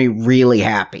makes me really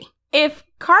happy. If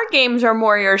card games are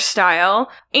more your style,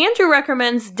 Andrew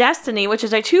recommends Destiny, which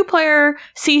is a 2-player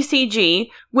CCG,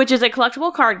 which is a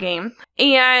collectible card game.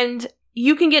 And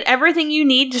you can get everything you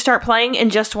need to start playing in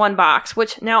just one box,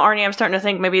 which now, Arnie, I'm starting to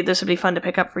think maybe this would be fun to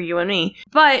pick up for you and me.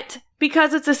 But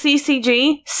because it's a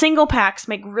CCG, single packs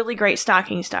make really great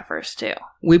stocking stuffers, too.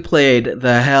 We played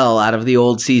the hell out of the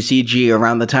old CCG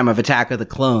around the time of Attack of the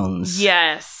Clones.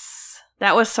 Yes.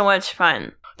 That was so much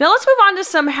fun. Now let's move on to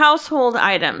some household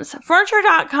items.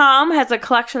 Furniture.com has a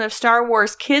collection of Star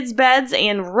Wars kids' beds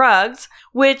and rugs,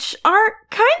 which are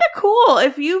kind of cool.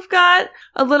 If you've got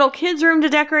a little kids' room to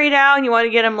decorate out and you want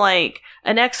to get them like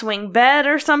an X-Wing bed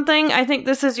or something, I think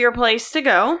this is your place to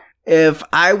go. If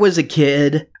I was a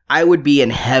kid, I would be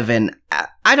in heaven.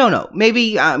 I don't know.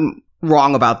 Maybe I'm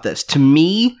wrong about this. To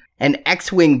me, an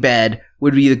X-Wing bed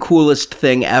would be the coolest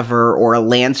thing ever, or a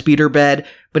Landspeeder bed.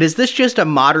 But is this just a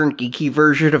modern geeky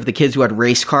version of the kids who had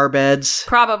race car beds?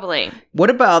 Probably. What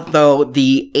about, though,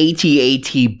 the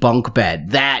AT-AT bunk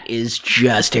bed? That is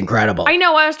just incredible. I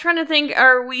know. I was trying to think,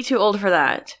 are we too old for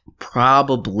that?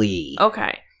 Probably.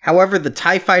 Okay. However, the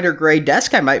TIE Fighter gray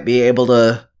desk I might be able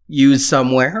to use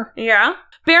somewhere. Yeah.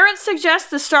 Barrett suggests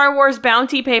the Star Wars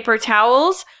bounty paper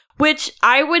towels, which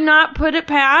I would not put it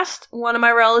past one of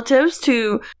my relatives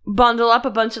to bundle up a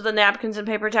bunch of the napkins and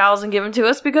paper towels and give them to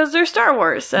us because they're Star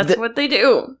Wars. That's what they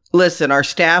do. Listen, our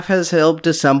staff has helped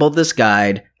assemble this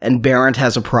guide, and Barrett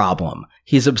has a problem.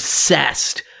 He's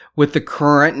obsessed with the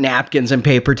current napkins and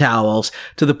paper towels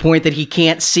to the point that he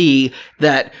can't see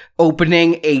that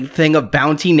opening a thing of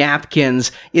bounty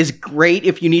napkins is great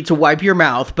if you need to wipe your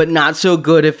mouth, but not so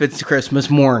good if it's Christmas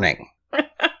morning.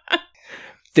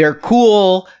 They're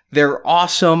cool. They're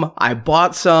awesome. I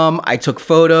bought some. I took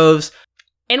photos.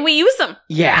 And we use them.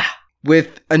 Yeah.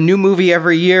 With a new movie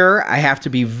every year, I have to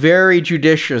be very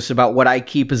judicious about what I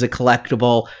keep as a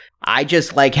collectible. I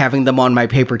just like having them on my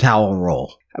paper towel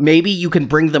roll. Maybe you can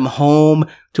bring them home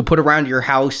to put around your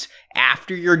house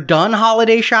after you're done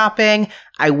holiday shopping.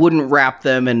 I wouldn't wrap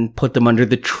them and put them under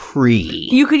the tree.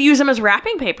 You could use them as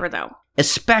wrapping paper, though.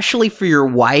 Especially for your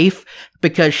wife,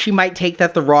 because she might take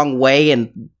that the wrong way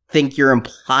and think you're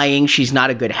implying she's not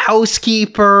a good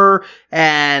housekeeper,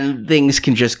 and things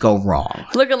can just go wrong.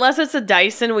 Look, unless it's a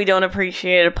Dyson, we don't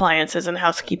appreciate appliances and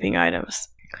housekeeping items.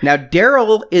 Now,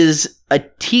 Daryl is a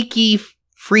tiki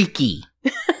freaky.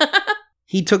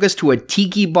 He took us to a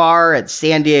tiki bar at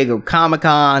San Diego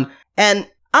Comic-Con, and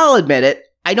I'll admit it,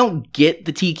 I don't get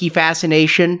the tiki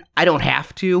fascination. I don't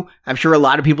have to. I'm sure a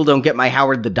lot of people don't get my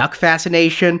Howard the Duck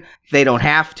fascination. They don't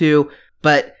have to.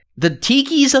 But the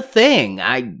tiki's a thing.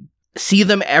 I see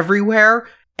them everywhere,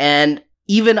 and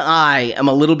even I am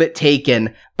a little bit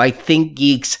taken by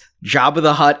ThinkGeek's Jabba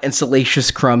the Hutt and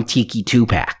Salacious Crumb Tiki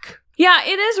 2-pack. Yeah,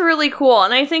 it is really cool,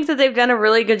 and I think that they've done a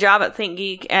really good job at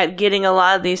ThinkGeek at getting a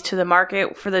lot of these to the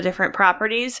market for the different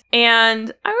properties,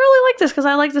 and I really like this because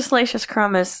I like the Salacious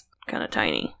Crumb is kind of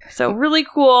tiny. So really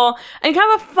cool, and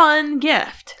kind of a fun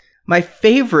gift. My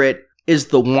favorite is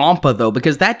the Wampa, though,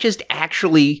 because that just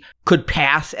actually could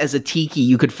pass as a tiki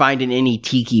you could find in any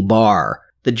tiki bar.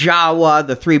 The Jawa,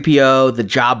 the 3PO, the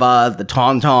Jabba, the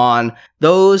Tauntaun,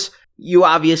 those, you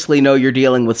obviously know you're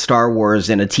dealing with Star Wars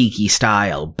in a tiki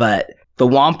style, but the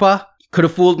Wampa could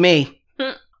have fooled me.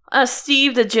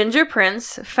 Steve, the Ginger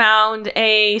Prince, found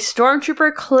a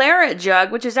Stormtrooper Claret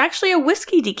jug, which is actually a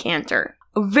whiskey decanter.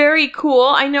 Very cool.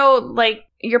 I know, like,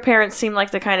 your parents seem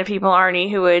like the kind of people, Arnie,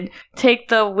 who would take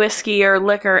the whiskey or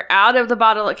liquor out of the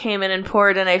bottle it came in and pour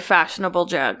it in a fashionable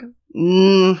jug.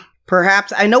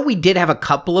 Perhaps. I know we did have a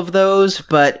couple of those,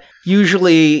 but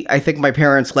usually I think my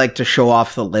parents like to show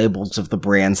off the labels of the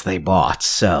brands they bought,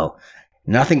 so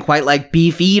nothing quite like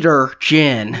Beefeater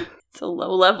gin. It's a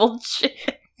low-level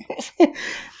gin.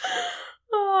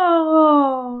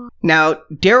 Oh. Now,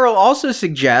 Daryl also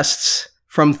suggests,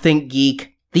 from ThinkGeek,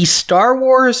 the Star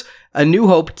Wars A New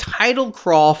Hope title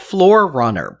crawl floor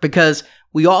runner, because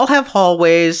we all have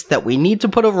hallways that we need to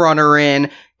put a runner in,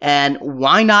 and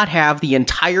why not have the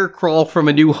entire crawl from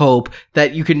A New Hope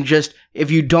that you can just,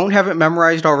 if you don't have it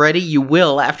memorized already, you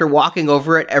will after walking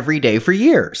over it every day for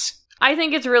years. I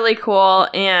think it's really cool,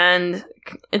 and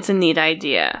it's a neat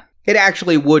idea. It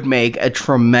actually would make a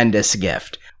tremendous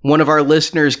gift. One of our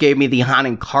listeners gave me the Han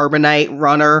and Carbonite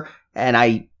runner, and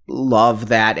I love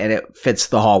that, and it fits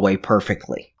the hallway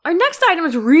perfectly. Our next item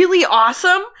is really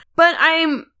awesome, but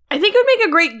I think it would make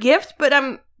a great gift, but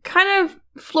I'm kind of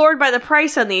floored by the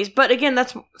price on these. But again,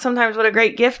 that's sometimes what a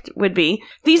great gift would be.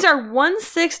 These are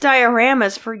 1/6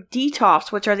 dioramas for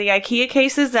Detolfs, which are the IKEA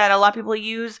cases that a lot of people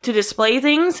use to display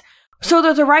things. So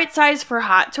they're the right size for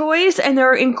hot toys, and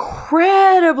they're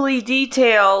incredibly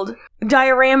detailed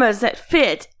dioramas that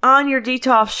fit on your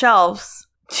Detolf shelves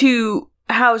to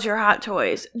house your hot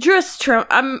toys. Just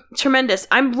tremendous.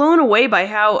 I'm blown away by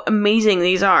how amazing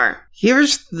these are.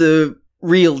 Here's the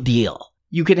real deal.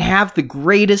 You can have the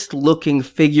greatest looking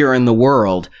figure in the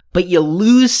world, but you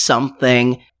lose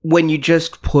something when you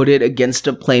just put it against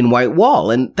a plain white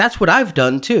wall. And that's what I've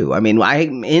done too. I mean,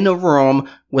 I'm in a room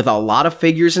with a lot of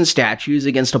figures and statues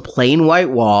against a plain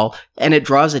white wall, and it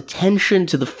draws attention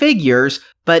to the figures,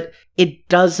 but it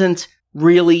doesn't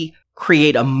really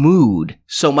create a mood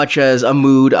so much as a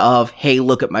mood of, hey,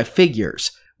 look at my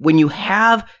figures. When you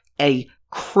have a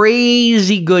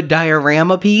crazy good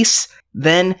diorama piece,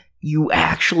 then you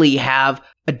actually have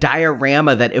a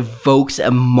diorama that evokes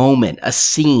a moment, a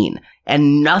scene.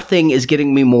 And nothing is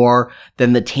getting me more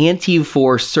than the Tantive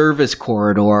 4 service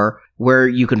corridor where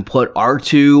you can put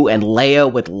R2 and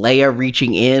Leia with Leia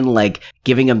reaching in, like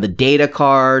giving him the data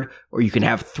card, or you can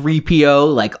have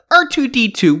 3PO like,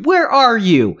 R2-D2, where are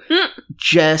you?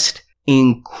 Just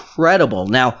incredible.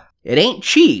 Now, it ain't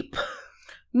cheap.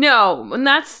 No, and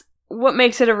that's what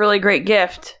makes it a really great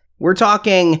gift. We're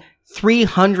talking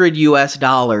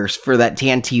 $300 for that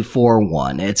Tantive 4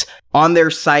 one. It's on their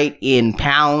site in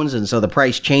pounds, and so the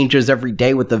price changes every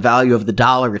day with the value of the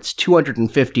dollar. It's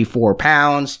 254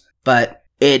 pounds, but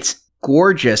it's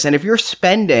gorgeous. And if you're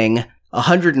spending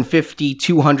 $150,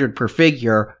 $200 per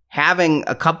figure, having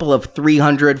a couple of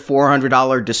 $300,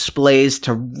 $400 displays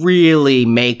to really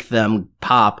make them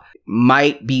pop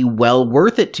might be well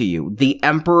worth it to you. The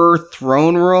Emperor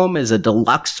Throne Room is a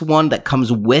deluxe one that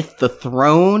comes with the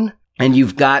throne, and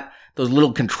you've got those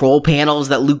little control panels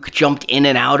that Luke jumped in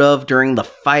and out of during the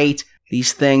fight.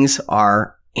 These things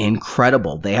are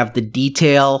incredible. They have the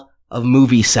detail of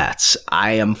movie sets.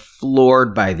 I am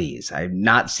floored by these. I've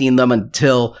not seen them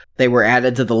until they were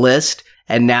added to the list,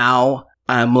 and now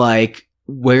I'm like,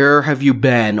 where have you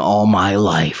been all my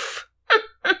life?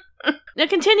 Now,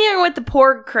 continuing with the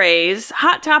Porg craze,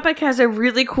 Hot Topic has a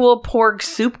really cool Porg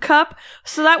soup cup,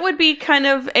 so that would be kind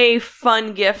of a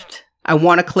fun gift. I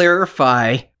want to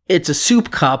clarify, it's a soup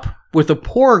cup with a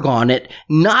Porg on it,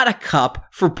 not a cup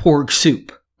for Porg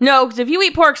soup. No, because if you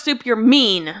eat pork soup, you're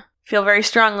mean. Feel very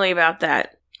strongly about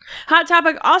that. Hot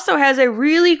Topic also has a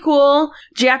really cool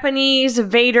Japanese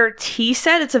Vader tea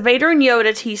set. It's a Vader and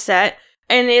Yoda tea set,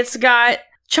 and it's got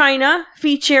China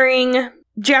featuring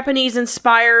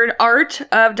Japanese-inspired art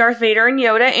of Darth Vader and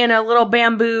Yoda, and a little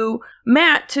bamboo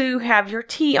mat to have your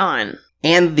tea on.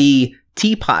 And the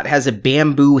teapot has a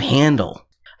bamboo handle.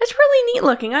 It's really neat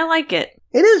looking. I like it.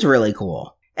 It is really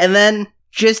cool. And then,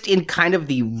 just in kind of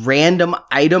the random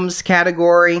items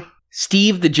category,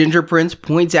 Steve the Ginger Prince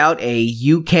points out a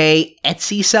UK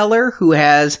Etsy seller who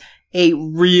has a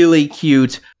really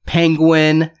cute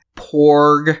penguin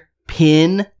Porg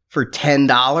pin for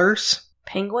 $10.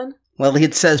 Penguin? Well,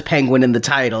 it says penguin in the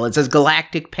title. It says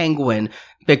Galactic Penguin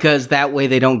because that way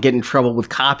they don't get in trouble with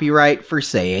copyright for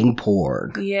saying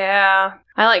Porg. Yeah,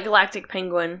 I like Galactic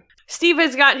Penguin. Steve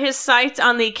has got his sights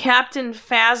on the Captain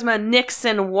Phasma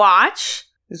Nixon watch.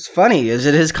 It's funny. Is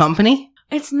it his company?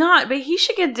 It's not, but he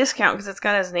should get a discount because it's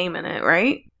got his name in it,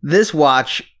 right? This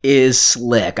watch is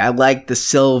slick. I like the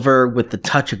silver with the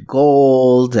touch of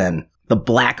gold and the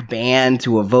black band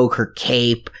to evoke her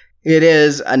cape. It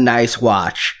is a nice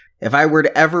watch. If I were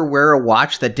to ever wear a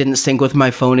watch that didn't sync with my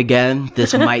phone again,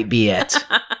 this might be it.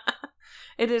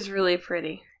 It is really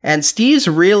pretty. And Steve's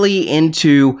really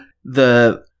into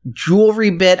the jewelry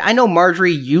bit. I know,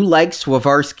 Marjorie, you like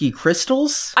Swarovski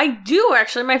crystals. I do,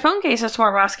 actually. My phone case has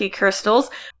Swarovski crystals.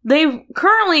 They've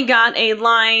currently got a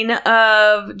line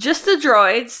of just the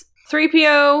droids,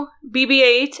 3PO,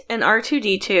 BB-8, and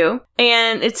R2-D2.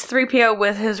 And it's 3PO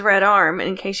with his red arm,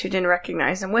 in case you didn't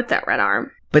recognize him with that red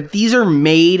arm. But these are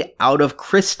made out of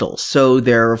crystals, so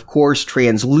they're, of course,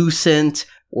 translucent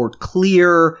or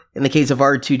clear in the case of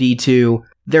R2-D2.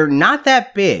 They're not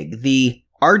that big. The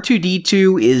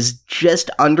R2-D2 is just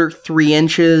under 3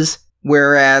 inches,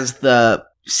 whereas the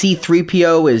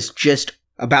C-3PO is just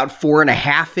about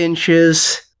 4.5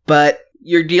 inches. But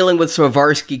you're dealing with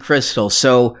Swarovski crystals,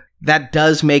 so that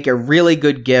does make a really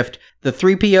good gift. The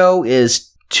 3PO is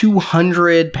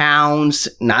 200 pounds,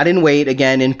 not in weight,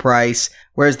 again, in price,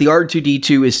 whereas the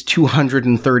R2-D2 is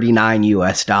 $239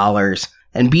 US.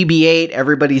 And BB-8,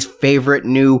 everybody's favorite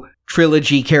new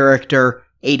trilogy character,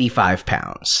 85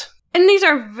 pounds. And these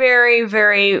are very,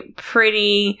 very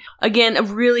pretty. Again, a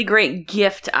really great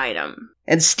gift item.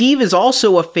 And Steve is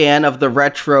also a fan of the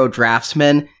Retro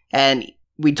Draftsman, and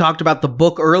we talked about the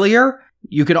book earlier.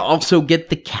 You can also get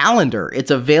the calendar.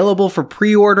 It's available for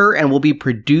pre-order and will be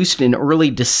produced in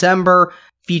early December,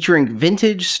 featuring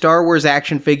vintage Star Wars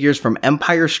action figures from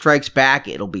Empire Strikes Back.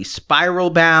 It'll be spiral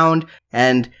bound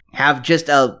and have just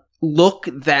a look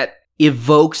that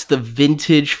evokes the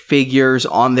vintage figures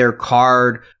on their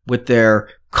card with their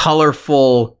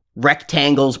colorful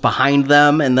rectangles behind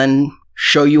them and then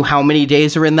show you how many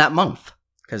days are in that month.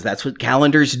 Because that's what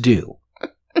calendars do.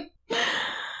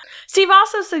 Steve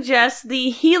also suggests the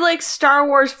Helix Star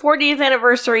Wars 40th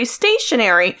Anniversary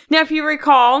Stationery. Now, if you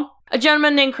recall, a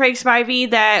gentleman named Craig Spivey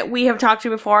that we have talked to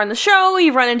before on the show,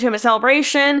 you've run into him at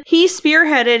Celebration. He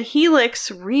spearheaded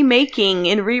Helix remaking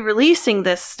and re-releasing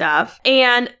this stuff.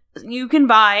 And you can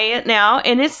buy it now,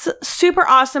 and it's super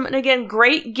awesome. And again,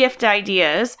 great gift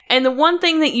ideas. And the one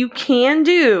thing that you can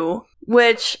do,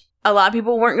 which a lot of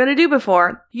people weren't going to do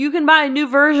before, you can buy a new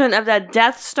version of that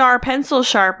Death Star pencil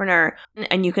sharpener,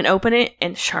 and you can open it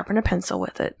and sharpen a pencil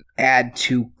with it. Add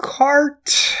to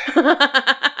cart.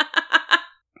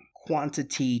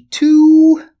 Quantity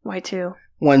 2. Why 2?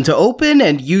 1 to open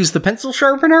and use the pencil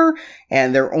sharpener,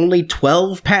 and they're only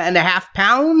 12.5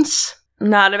 pounds.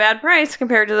 Not a bad price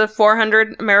compared to the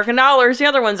 $400 American dollars the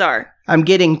other ones are. I'm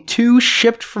getting 2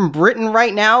 shipped from Britain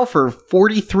right now for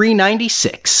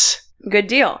 $43.96. Good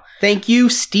deal. Thank you,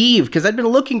 Steve, because I've been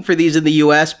looking for these in the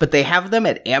US, but they have them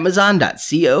at amazon.co.uk.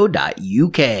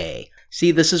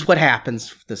 See, this is what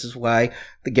happens. This is why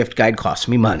the gift guide costs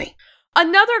me money.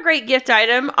 Another great gift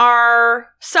item are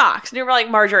socks. And you're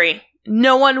like, Marjorie,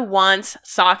 no one wants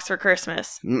socks for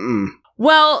Christmas. Mm-mm.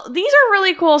 Well, these are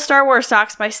really cool Star Wars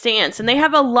socks by Stance, and they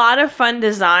have a lot of fun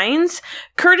designs.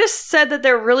 Curtis said that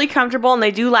they're really comfortable and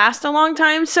they do last a long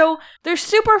time, so they're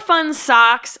super fun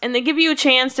socks, and they give you a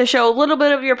chance to show a little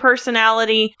bit of your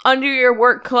personality under your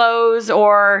work clothes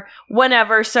or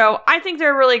whenever, so I think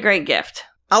they're a really great gift.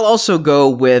 I'll also go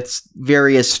with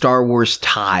various Star Wars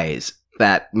ties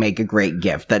that make a great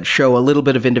gift, that show a little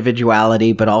bit of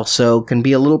individuality, but also can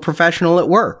be a little professional at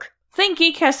work.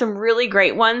 ThinkGeek has some really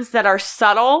great ones that are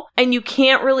subtle, and you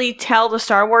can't really tell the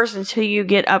Star Wars until you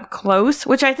get up close,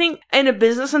 which I think in a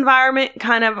business environment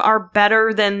kind of are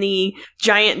better than the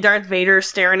giant Darth Vader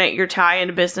staring at your tie in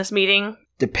a business meeting.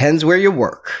 Depends where you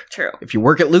work. True. If you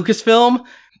work at Lucasfilm,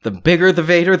 the bigger the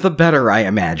Vader, the better, I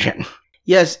imagine.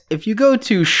 Yes, if you go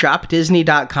to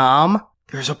shopdisney.com,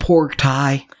 there's a Porg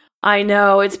tie. I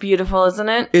know, it's beautiful, isn't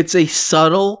it? It's a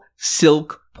subtle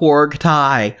silk Porg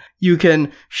tie. You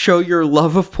can show your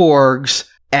love of Porgs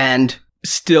and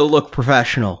still look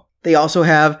professional. They also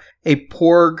have a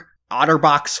Porg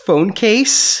OtterBox phone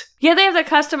case. Yeah, they have the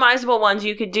customizable ones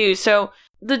you could do. So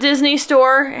the Disney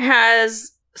store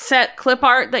has set clip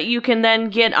art that you can then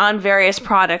get on various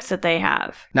products that they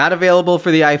have. Not available for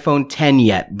the iPhone 10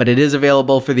 yet, but it is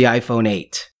available for the iPhone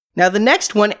 8. Now, the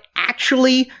next one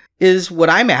actually is what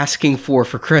I'm asking for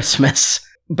Christmas.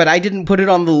 But I didn't put it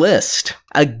on the list.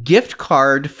 A gift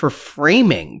card for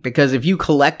framing, because if you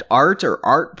collect art or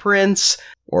art prints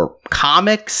or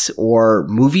comics or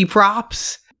movie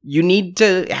props, you need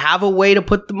to have a way to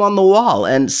put them on the wall.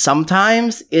 And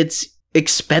sometimes it's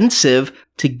expensive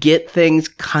to get things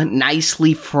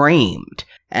nicely framed.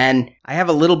 And I have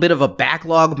a little bit of a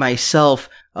backlog myself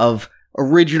of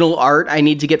original art I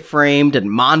need to get framed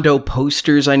and Mondo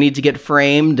posters I need to get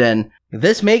framed, and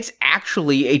this makes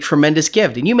actually a tremendous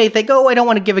gift. And you may think, oh, I don't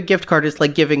want to give a gift card. It's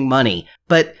like giving money.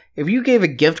 But if you gave a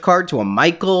gift card to a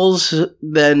Michaels,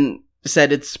 then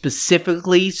said it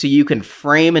specifically so you can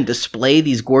frame and display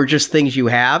these gorgeous things you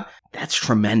have, that's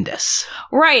tremendous.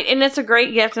 Right, and it's a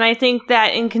great gift. And I think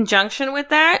that in conjunction with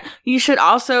that, you should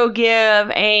also give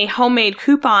a homemade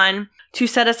coupon to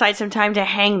set aside some time to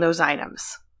hang those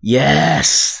items.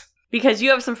 Yes. Because you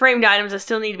have some framed items that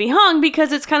still need to be hung,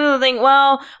 because it's kind of the thing,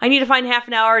 well, I need to find half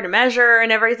an hour to measure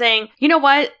and everything. You know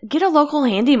what? Get a local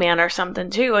handyman or something,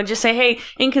 too, and just say, hey,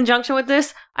 in conjunction with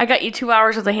this, I got you 2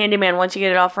 hours with a handyman once you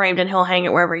get it all framed, and he'll hang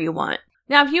it wherever you want.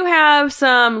 Now, if you have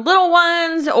some little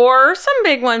ones or some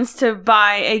big ones to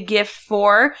buy a gift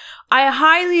for, I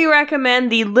highly recommend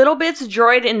the Little Bits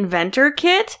Droid Inventor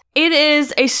Kit. It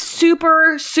is a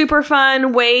super, super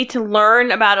fun way to learn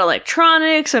about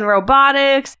electronics and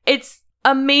robotics. It's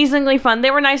amazingly fun.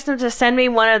 They were nice enough to send me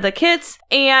one of the kits,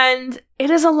 and it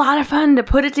is a lot of fun to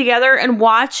put it together and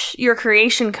watch your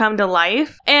creation come to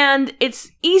life. And it's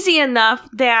easy enough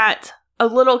that a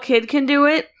little kid can do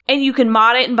it, and you can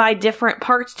mod it and buy different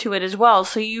parts to it as well.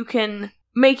 So you can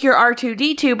make your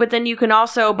R2-D2, but then you can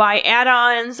also buy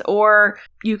add-ons, or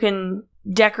you can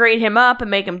decorate him up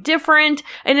and make him different,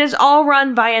 and it's all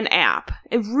run by an app.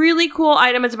 A really cool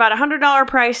item. It's about $100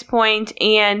 price point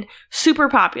and super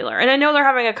popular. And I know they're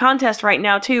having a contest right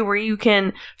now too, where you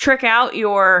can trick out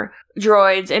your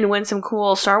droids and win some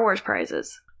cool Star Wars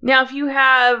prizes. Now, if you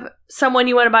have someone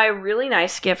you want to buy a really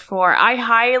nice gift for, I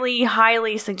highly,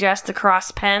 highly suggest the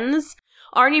Cross Pens.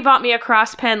 Arnie bought me a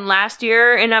cross pen last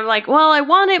year, and I'm like, well, I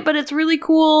want it, but it's really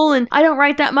cool, and I don't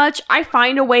write that much. I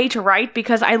find a way to write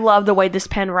because I love the way this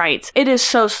pen writes. It is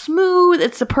so smooth.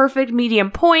 It's the perfect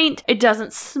medium point. It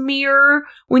doesn't smear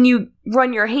when you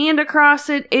run your hand across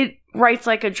it. It writes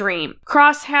like a dream.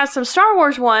 Cross has some Star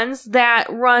Wars ones that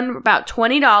run about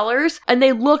 $20, and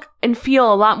they look and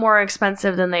feel a lot more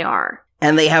expensive than they are.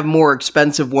 And they have more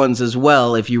expensive ones as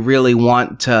well if you really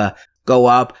want to go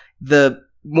up. The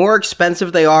more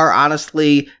expensive they are,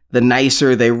 honestly, the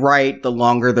nicer they write, the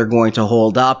longer they're going to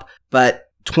hold up. But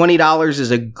 $20 is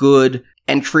a good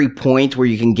entry point where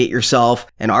you can get yourself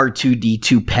an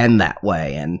R2-D2 pen that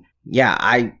way. And yeah,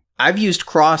 I've used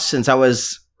Cross since I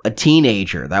was a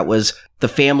teenager. That was the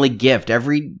family gift.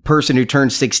 Every person who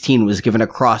turned 16 was given a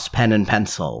Cross pen and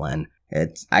pencil, and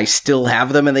I still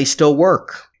have them and they still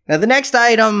work. Now the next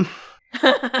item,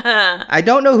 I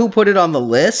don't know who put it on the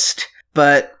list,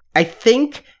 but I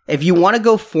think if you want to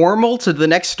go formal to the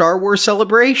next Star Wars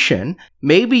celebration,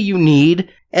 maybe you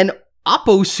need an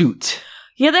Oppo suit.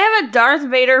 Yeah, they have a Darth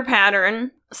Vader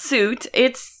pattern suit.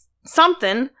 It's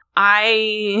something.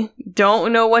 I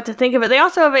don't know what to think of it. They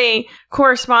also have a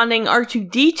corresponding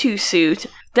R2-D2 suit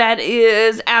that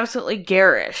is absolutely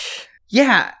garish.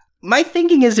 Yeah, my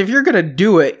thinking is if you're going to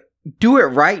do it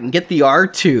right and get the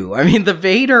R2. I mean, the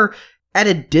Vader, at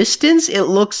a distance, it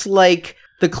looks like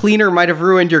the cleaner might have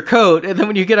ruined your coat, and then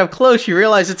when you get up close, you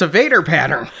realize it's a Vader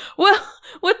pattern. Well,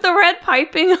 with the red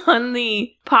piping on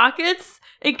the pockets,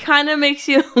 it kind of makes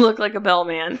you look like a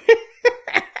bellman.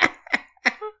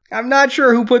 I'm not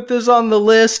sure who put this on the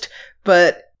list,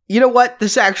 but you know what?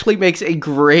 This actually makes a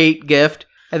great gift,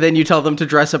 and then you tell them to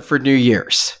dress up for New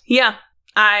Year's. Yeah,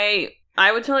 I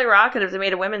would totally rock it if they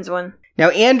made a women's one. Now,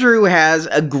 Andrew has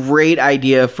a great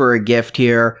idea for a gift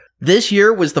here. This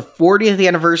year was the 40th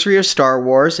anniversary of Star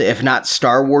Wars, if not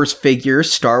Star Wars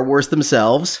figures, Star Wars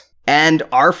themselves. And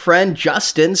our friend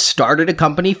Justin started a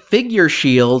company, Figure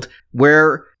Shield,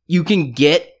 where you can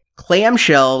get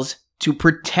clamshells to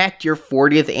protect your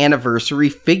 40th anniversary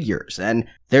figures. And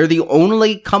they're the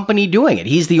only company doing it.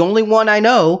 He's the only one I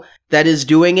know that is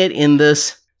doing it in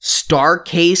this star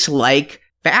case-like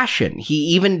fashion. He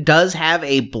even does have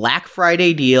a Black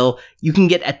Friday deal. You can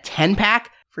get a 10-pack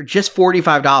for just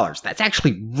 $45. That's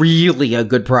actually really a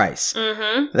good price.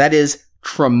 Mm-hmm. That is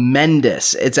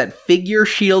tremendous. It's at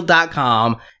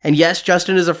figureshield.com. And yes,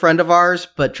 Justin is a friend of ours,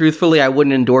 but truthfully, I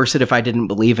wouldn't endorse it if I didn't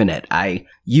believe in it. I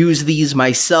use these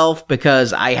myself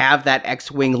because I have that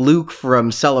X-Wing Luke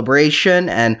from Celebration,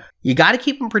 and you got to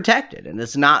keep them protected. And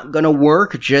it's not going to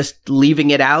work just leaving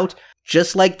it out.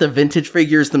 Just like the vintage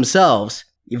figures themselves,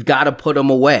 you've got to put them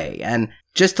away. And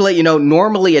just to let you know,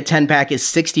 normally a 10-pack is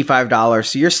 $65,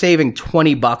 so you're saving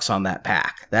 $20 on that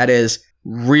pack. That is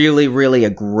really, really a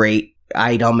great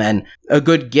item and a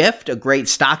good gift, a great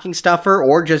stocking stuffer,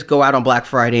 or just go out on Black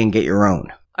Friday and get your own.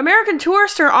 American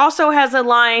Tourister also has a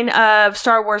line of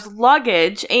Star Wars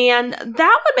luggage, and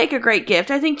that would make a great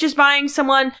gift. I think just buying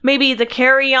someone maybe the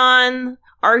carry-on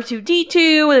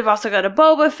R2-D2. They've also got a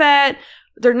Boba Fett.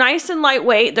 They're nice and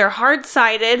lightweight. They're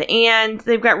hard-sided, and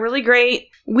they've got really great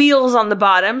wheels on the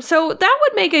bottom. So that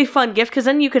would make a fun gift, because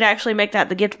then you could actually make that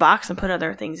the gift box and put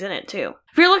other things in it, too.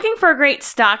 If you're looking for a great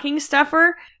stocking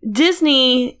stuffer,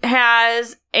 Disney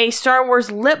has a Star Wars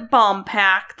lip balm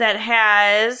pack that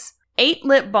has 8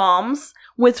 lip balms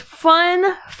with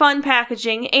fun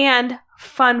packaging and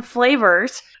fun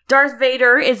flavors. Darth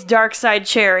Vader is Dark Side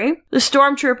Cherry. The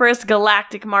Stormtrooper is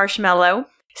Galactic Marshmallow.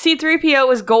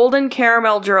 C-3PO is Golden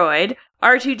Caramel Droid.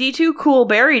 R2-D2 Cool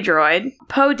Berry Droid.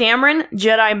 Poe Dameron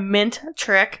Jedi Mint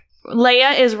Trick.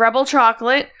 Leia is Rebel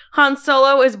Chocolate. Han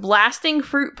Solo is Blasting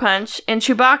Fruit Punch. And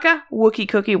Chewbacca, Wookiee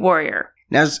Cookie Warrior.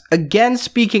 Now, again,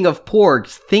 speaking of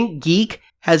Porgs, Think Geek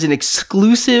has an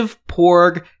exclusive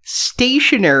Porg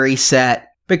stationery set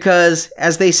because,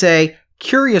 as they say,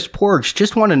 curious Porgs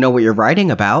just want to know what you're writing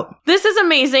about. This is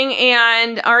amazing,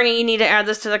 and Arnie, you need to add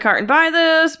this to the cart and buy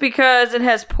this because it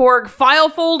has Porg file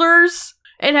folders,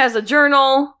 it has a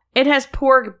journal, it has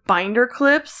Porg binder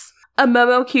clips, a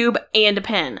Momo cube, and a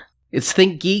pen. It's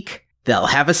Think Geek. They'll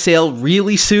have a sale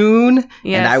really soon,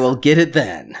 yes. And I will get it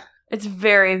then. It's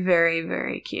very, very,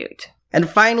 very cute. And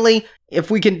finally, if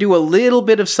we can do a little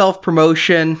bit of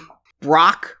self-promotion,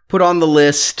 Brock put on the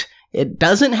list. It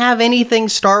doesn't have anything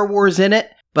Star Wars in it,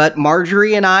 but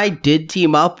Marjorie and I did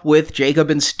team up with Jacob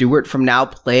and Stuart from Now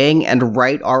Playing and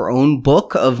write our own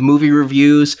book of movie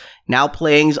reviews, Now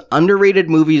Playing's underrated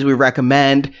movies we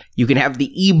recommend. You can have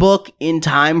the ebook in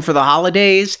time for the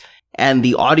holidays, and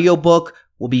the audiobook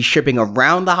will be shipping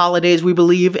around the holidays, we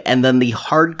believe, and then the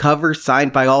hardcover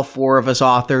signed by all 4 of us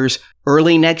authors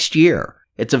early next year.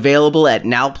 It's available at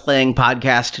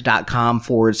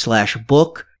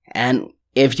nowplayingpodcast.com/book. And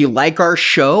if you like our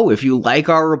show, if you like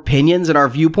our opinions and our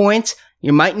viewpoints,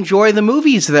 you might enjoy the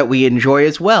movies that we enjoy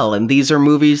as well. And these are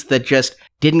movies that just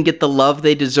didn't get the love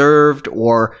they deserved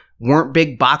or weren't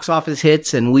big box office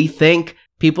hits, and we think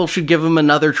people should give them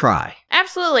another try.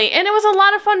 Absolutely. And it was a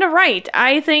lot of fun to write.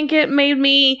 I think it made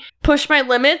me push my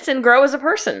limits and grow as a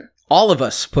person. All of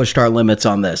us pushed our limits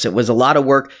on this. It was a lot of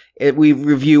work. We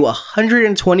review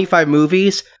 125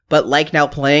 movies, but like Now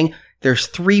Playing, there's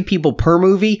 3 people per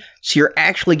movie, so you're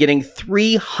actually getting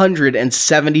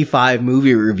 375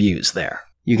 movie reviews there.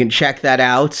 You can check that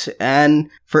out, and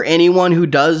for anyone who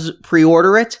does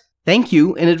pre-order it, thank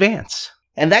you in advance.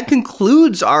 And that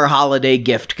concludes our holiday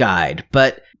gift guide,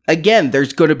 but again,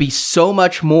 there's going to be so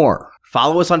much more.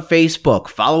 Follow us on Facebook,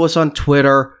 follow us on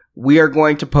Twitter. We are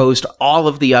going to post all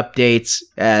of the updates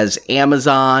as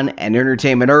Amazon and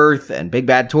Entertainment Earth and Big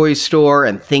Bad Toy Store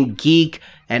and Think Geek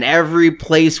and every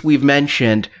place we've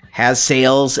mentioned has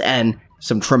sales and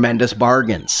some tremendous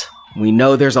bargains. We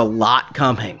know there's a lot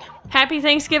coming. Happy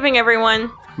Thanksgiving, everyone.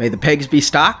 May the pigs be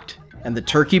stocked and the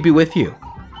turkey be with you.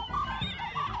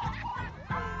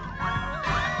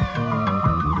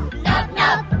 Nub,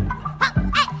 nub.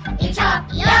 Eat up,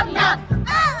 yum, nub.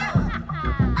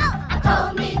 I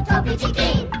told me to be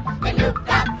chicken. The loop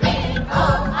that fling.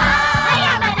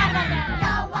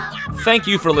 Thank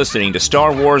you for listening to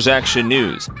Star Wars Action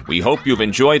News. We hope you've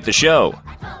enjoyed the show.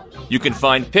 You can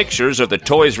find pictures of the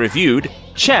toys reviewed,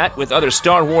 chat with other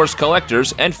Star Wars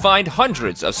collectors, and find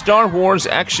hundreds of Star Wars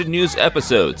Action News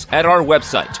episodes at our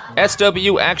website,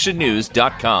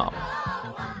 swactionnews.com.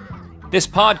 This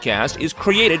podcast is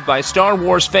created by Star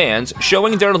Wars fans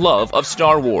showing their love of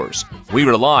Star Wars. We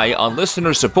rely on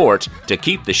listener support to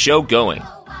keep the show going.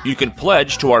 You can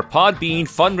pledge to our Podbean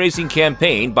fundraising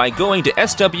campaign by going to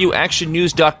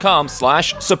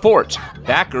swactionnews.com/support.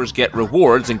 Backers get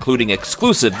rewards including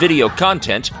exclusive video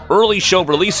content, early show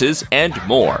releases, and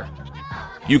more.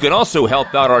 You can also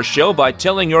help out our show by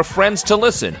telling your friends to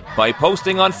listen by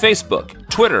posting on Facebook,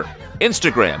 Twitter,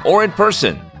 Instagram, or in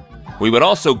person. We would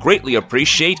also greatly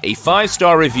appreciate a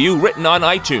 5-star review written on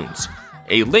iTunes.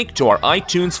 A link to our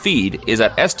iTunes feed is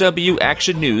at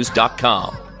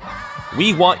swactionnews.com.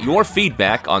 We want your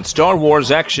feedback on Star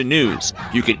Wars Action News.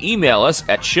 You can email us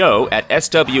at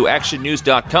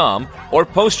show@swactionnews.com or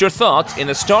post your thoughts in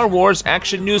the Star Wars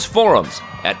Action News forums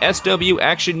at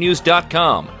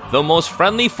swactionnews.com, the most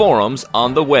friendly forums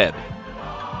on the web.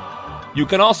 You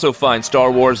can also find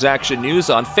Star Wars Action News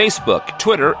on Facebook,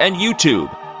 Twitter, and YouTube.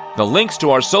 The links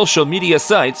to our social media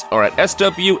sites are at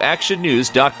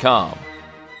swactionnews.com.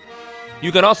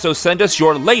 You can also send us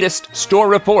your latest store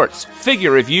reports,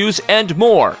 figure reviews, and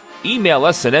more. Email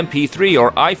us an MP3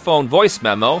 or iPhone voice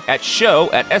memo at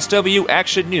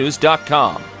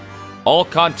show@swactionnews.com. All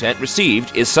content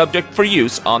received is subject for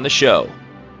use on the show.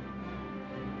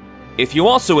 If you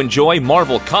also enjoy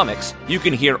Marvel Comics, you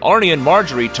can hear Arnie and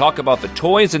Marjorie talk about the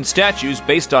toys and statues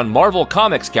based on Marvel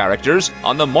Comics characters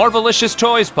on the Marvelicious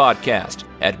Toys podcast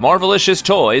at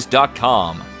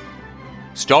marvelicioustoys.com.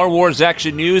 Star Wars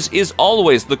Action News is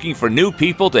always looking for new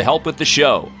people to help with the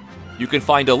show. You can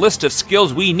find a list of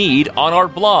skills we need on our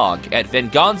blog at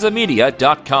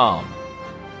venganzamedia.com.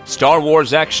 Star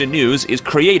Wars Action News is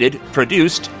created,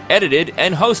 produced, edited,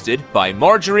 and hosted by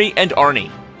Marjorie and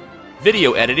Arnie.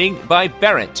 Video editing by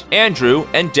Barrett, Andrew,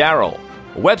 and Daryl.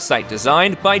 Website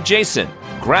design by Jason.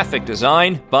 Graphic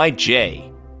design by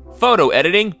Jay. Photo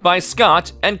editing by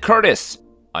Scott and Curtis.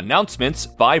 Announcements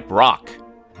by Brock.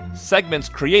 Segments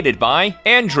created by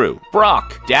Andrew,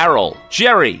 Brock, Daryl,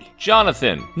 Jerry,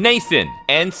 Jonathan, Nathan,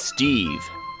 and Steve.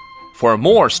 For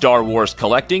more Star Wars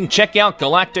collecting, check out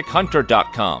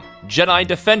GalacticHunter.com,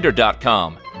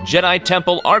 JediDefender.com,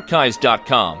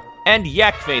 JediTempleArchives.com, and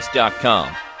YakFace.com.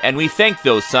 And we thank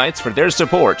those sites for their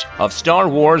support of Star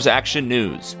Wars Action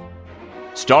News.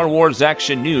 Star Wars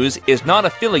Action News is not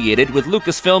affiliated with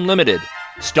Lucasfilm Limited.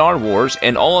 Star Wars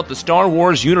and all that the Star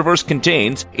Wars universe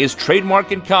contains is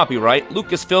trademark and copyright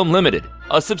Lucasfilm Limited,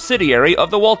 a subsidiary of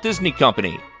the Walt Disney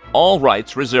Company. All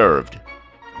rights reserved.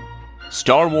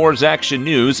 Star Wars Action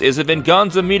News is a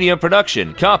Venganza Media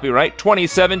production, copyright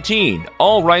 2017,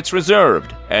 all rights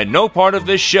reserved, and no part of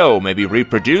this show may be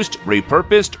reproduced,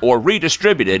 repurposed, or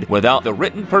redistributed without the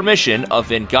written permission of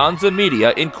Venganza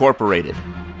Media Incorporated.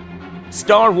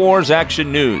 Star Wars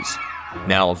Action News.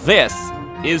 Now this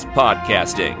is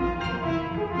podcasting.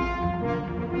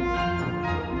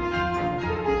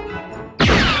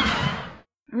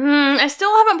 I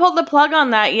still haven't pulled the plug on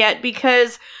that yet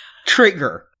because...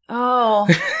 Trigger. Oh.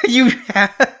 You have...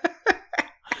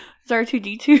 It's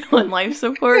R2-D2 on life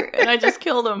support, and I just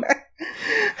killed him.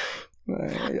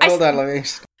 Hold on, let me...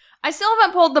 I still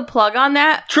haven't pulled the plug on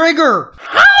that. Trigger!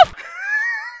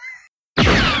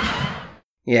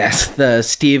 Yes, the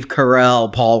Steve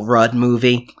Carell, Paul Rudd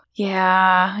movie.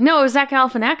 Yeah. No, it was Zach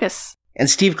Galifianakis. And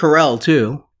Steve Carell,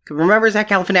 too. Remember, Zach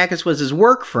Galifianakis was his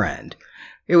work friend.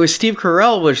 It was Steve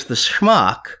Carell was the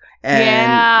schmuck.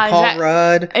 And Paul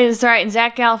Rudd. Is right. And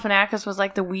Zach Galifianakis was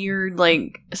like the weird,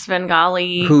 like,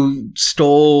 Svengali. Who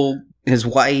stole his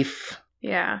wife.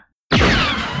 Yeah.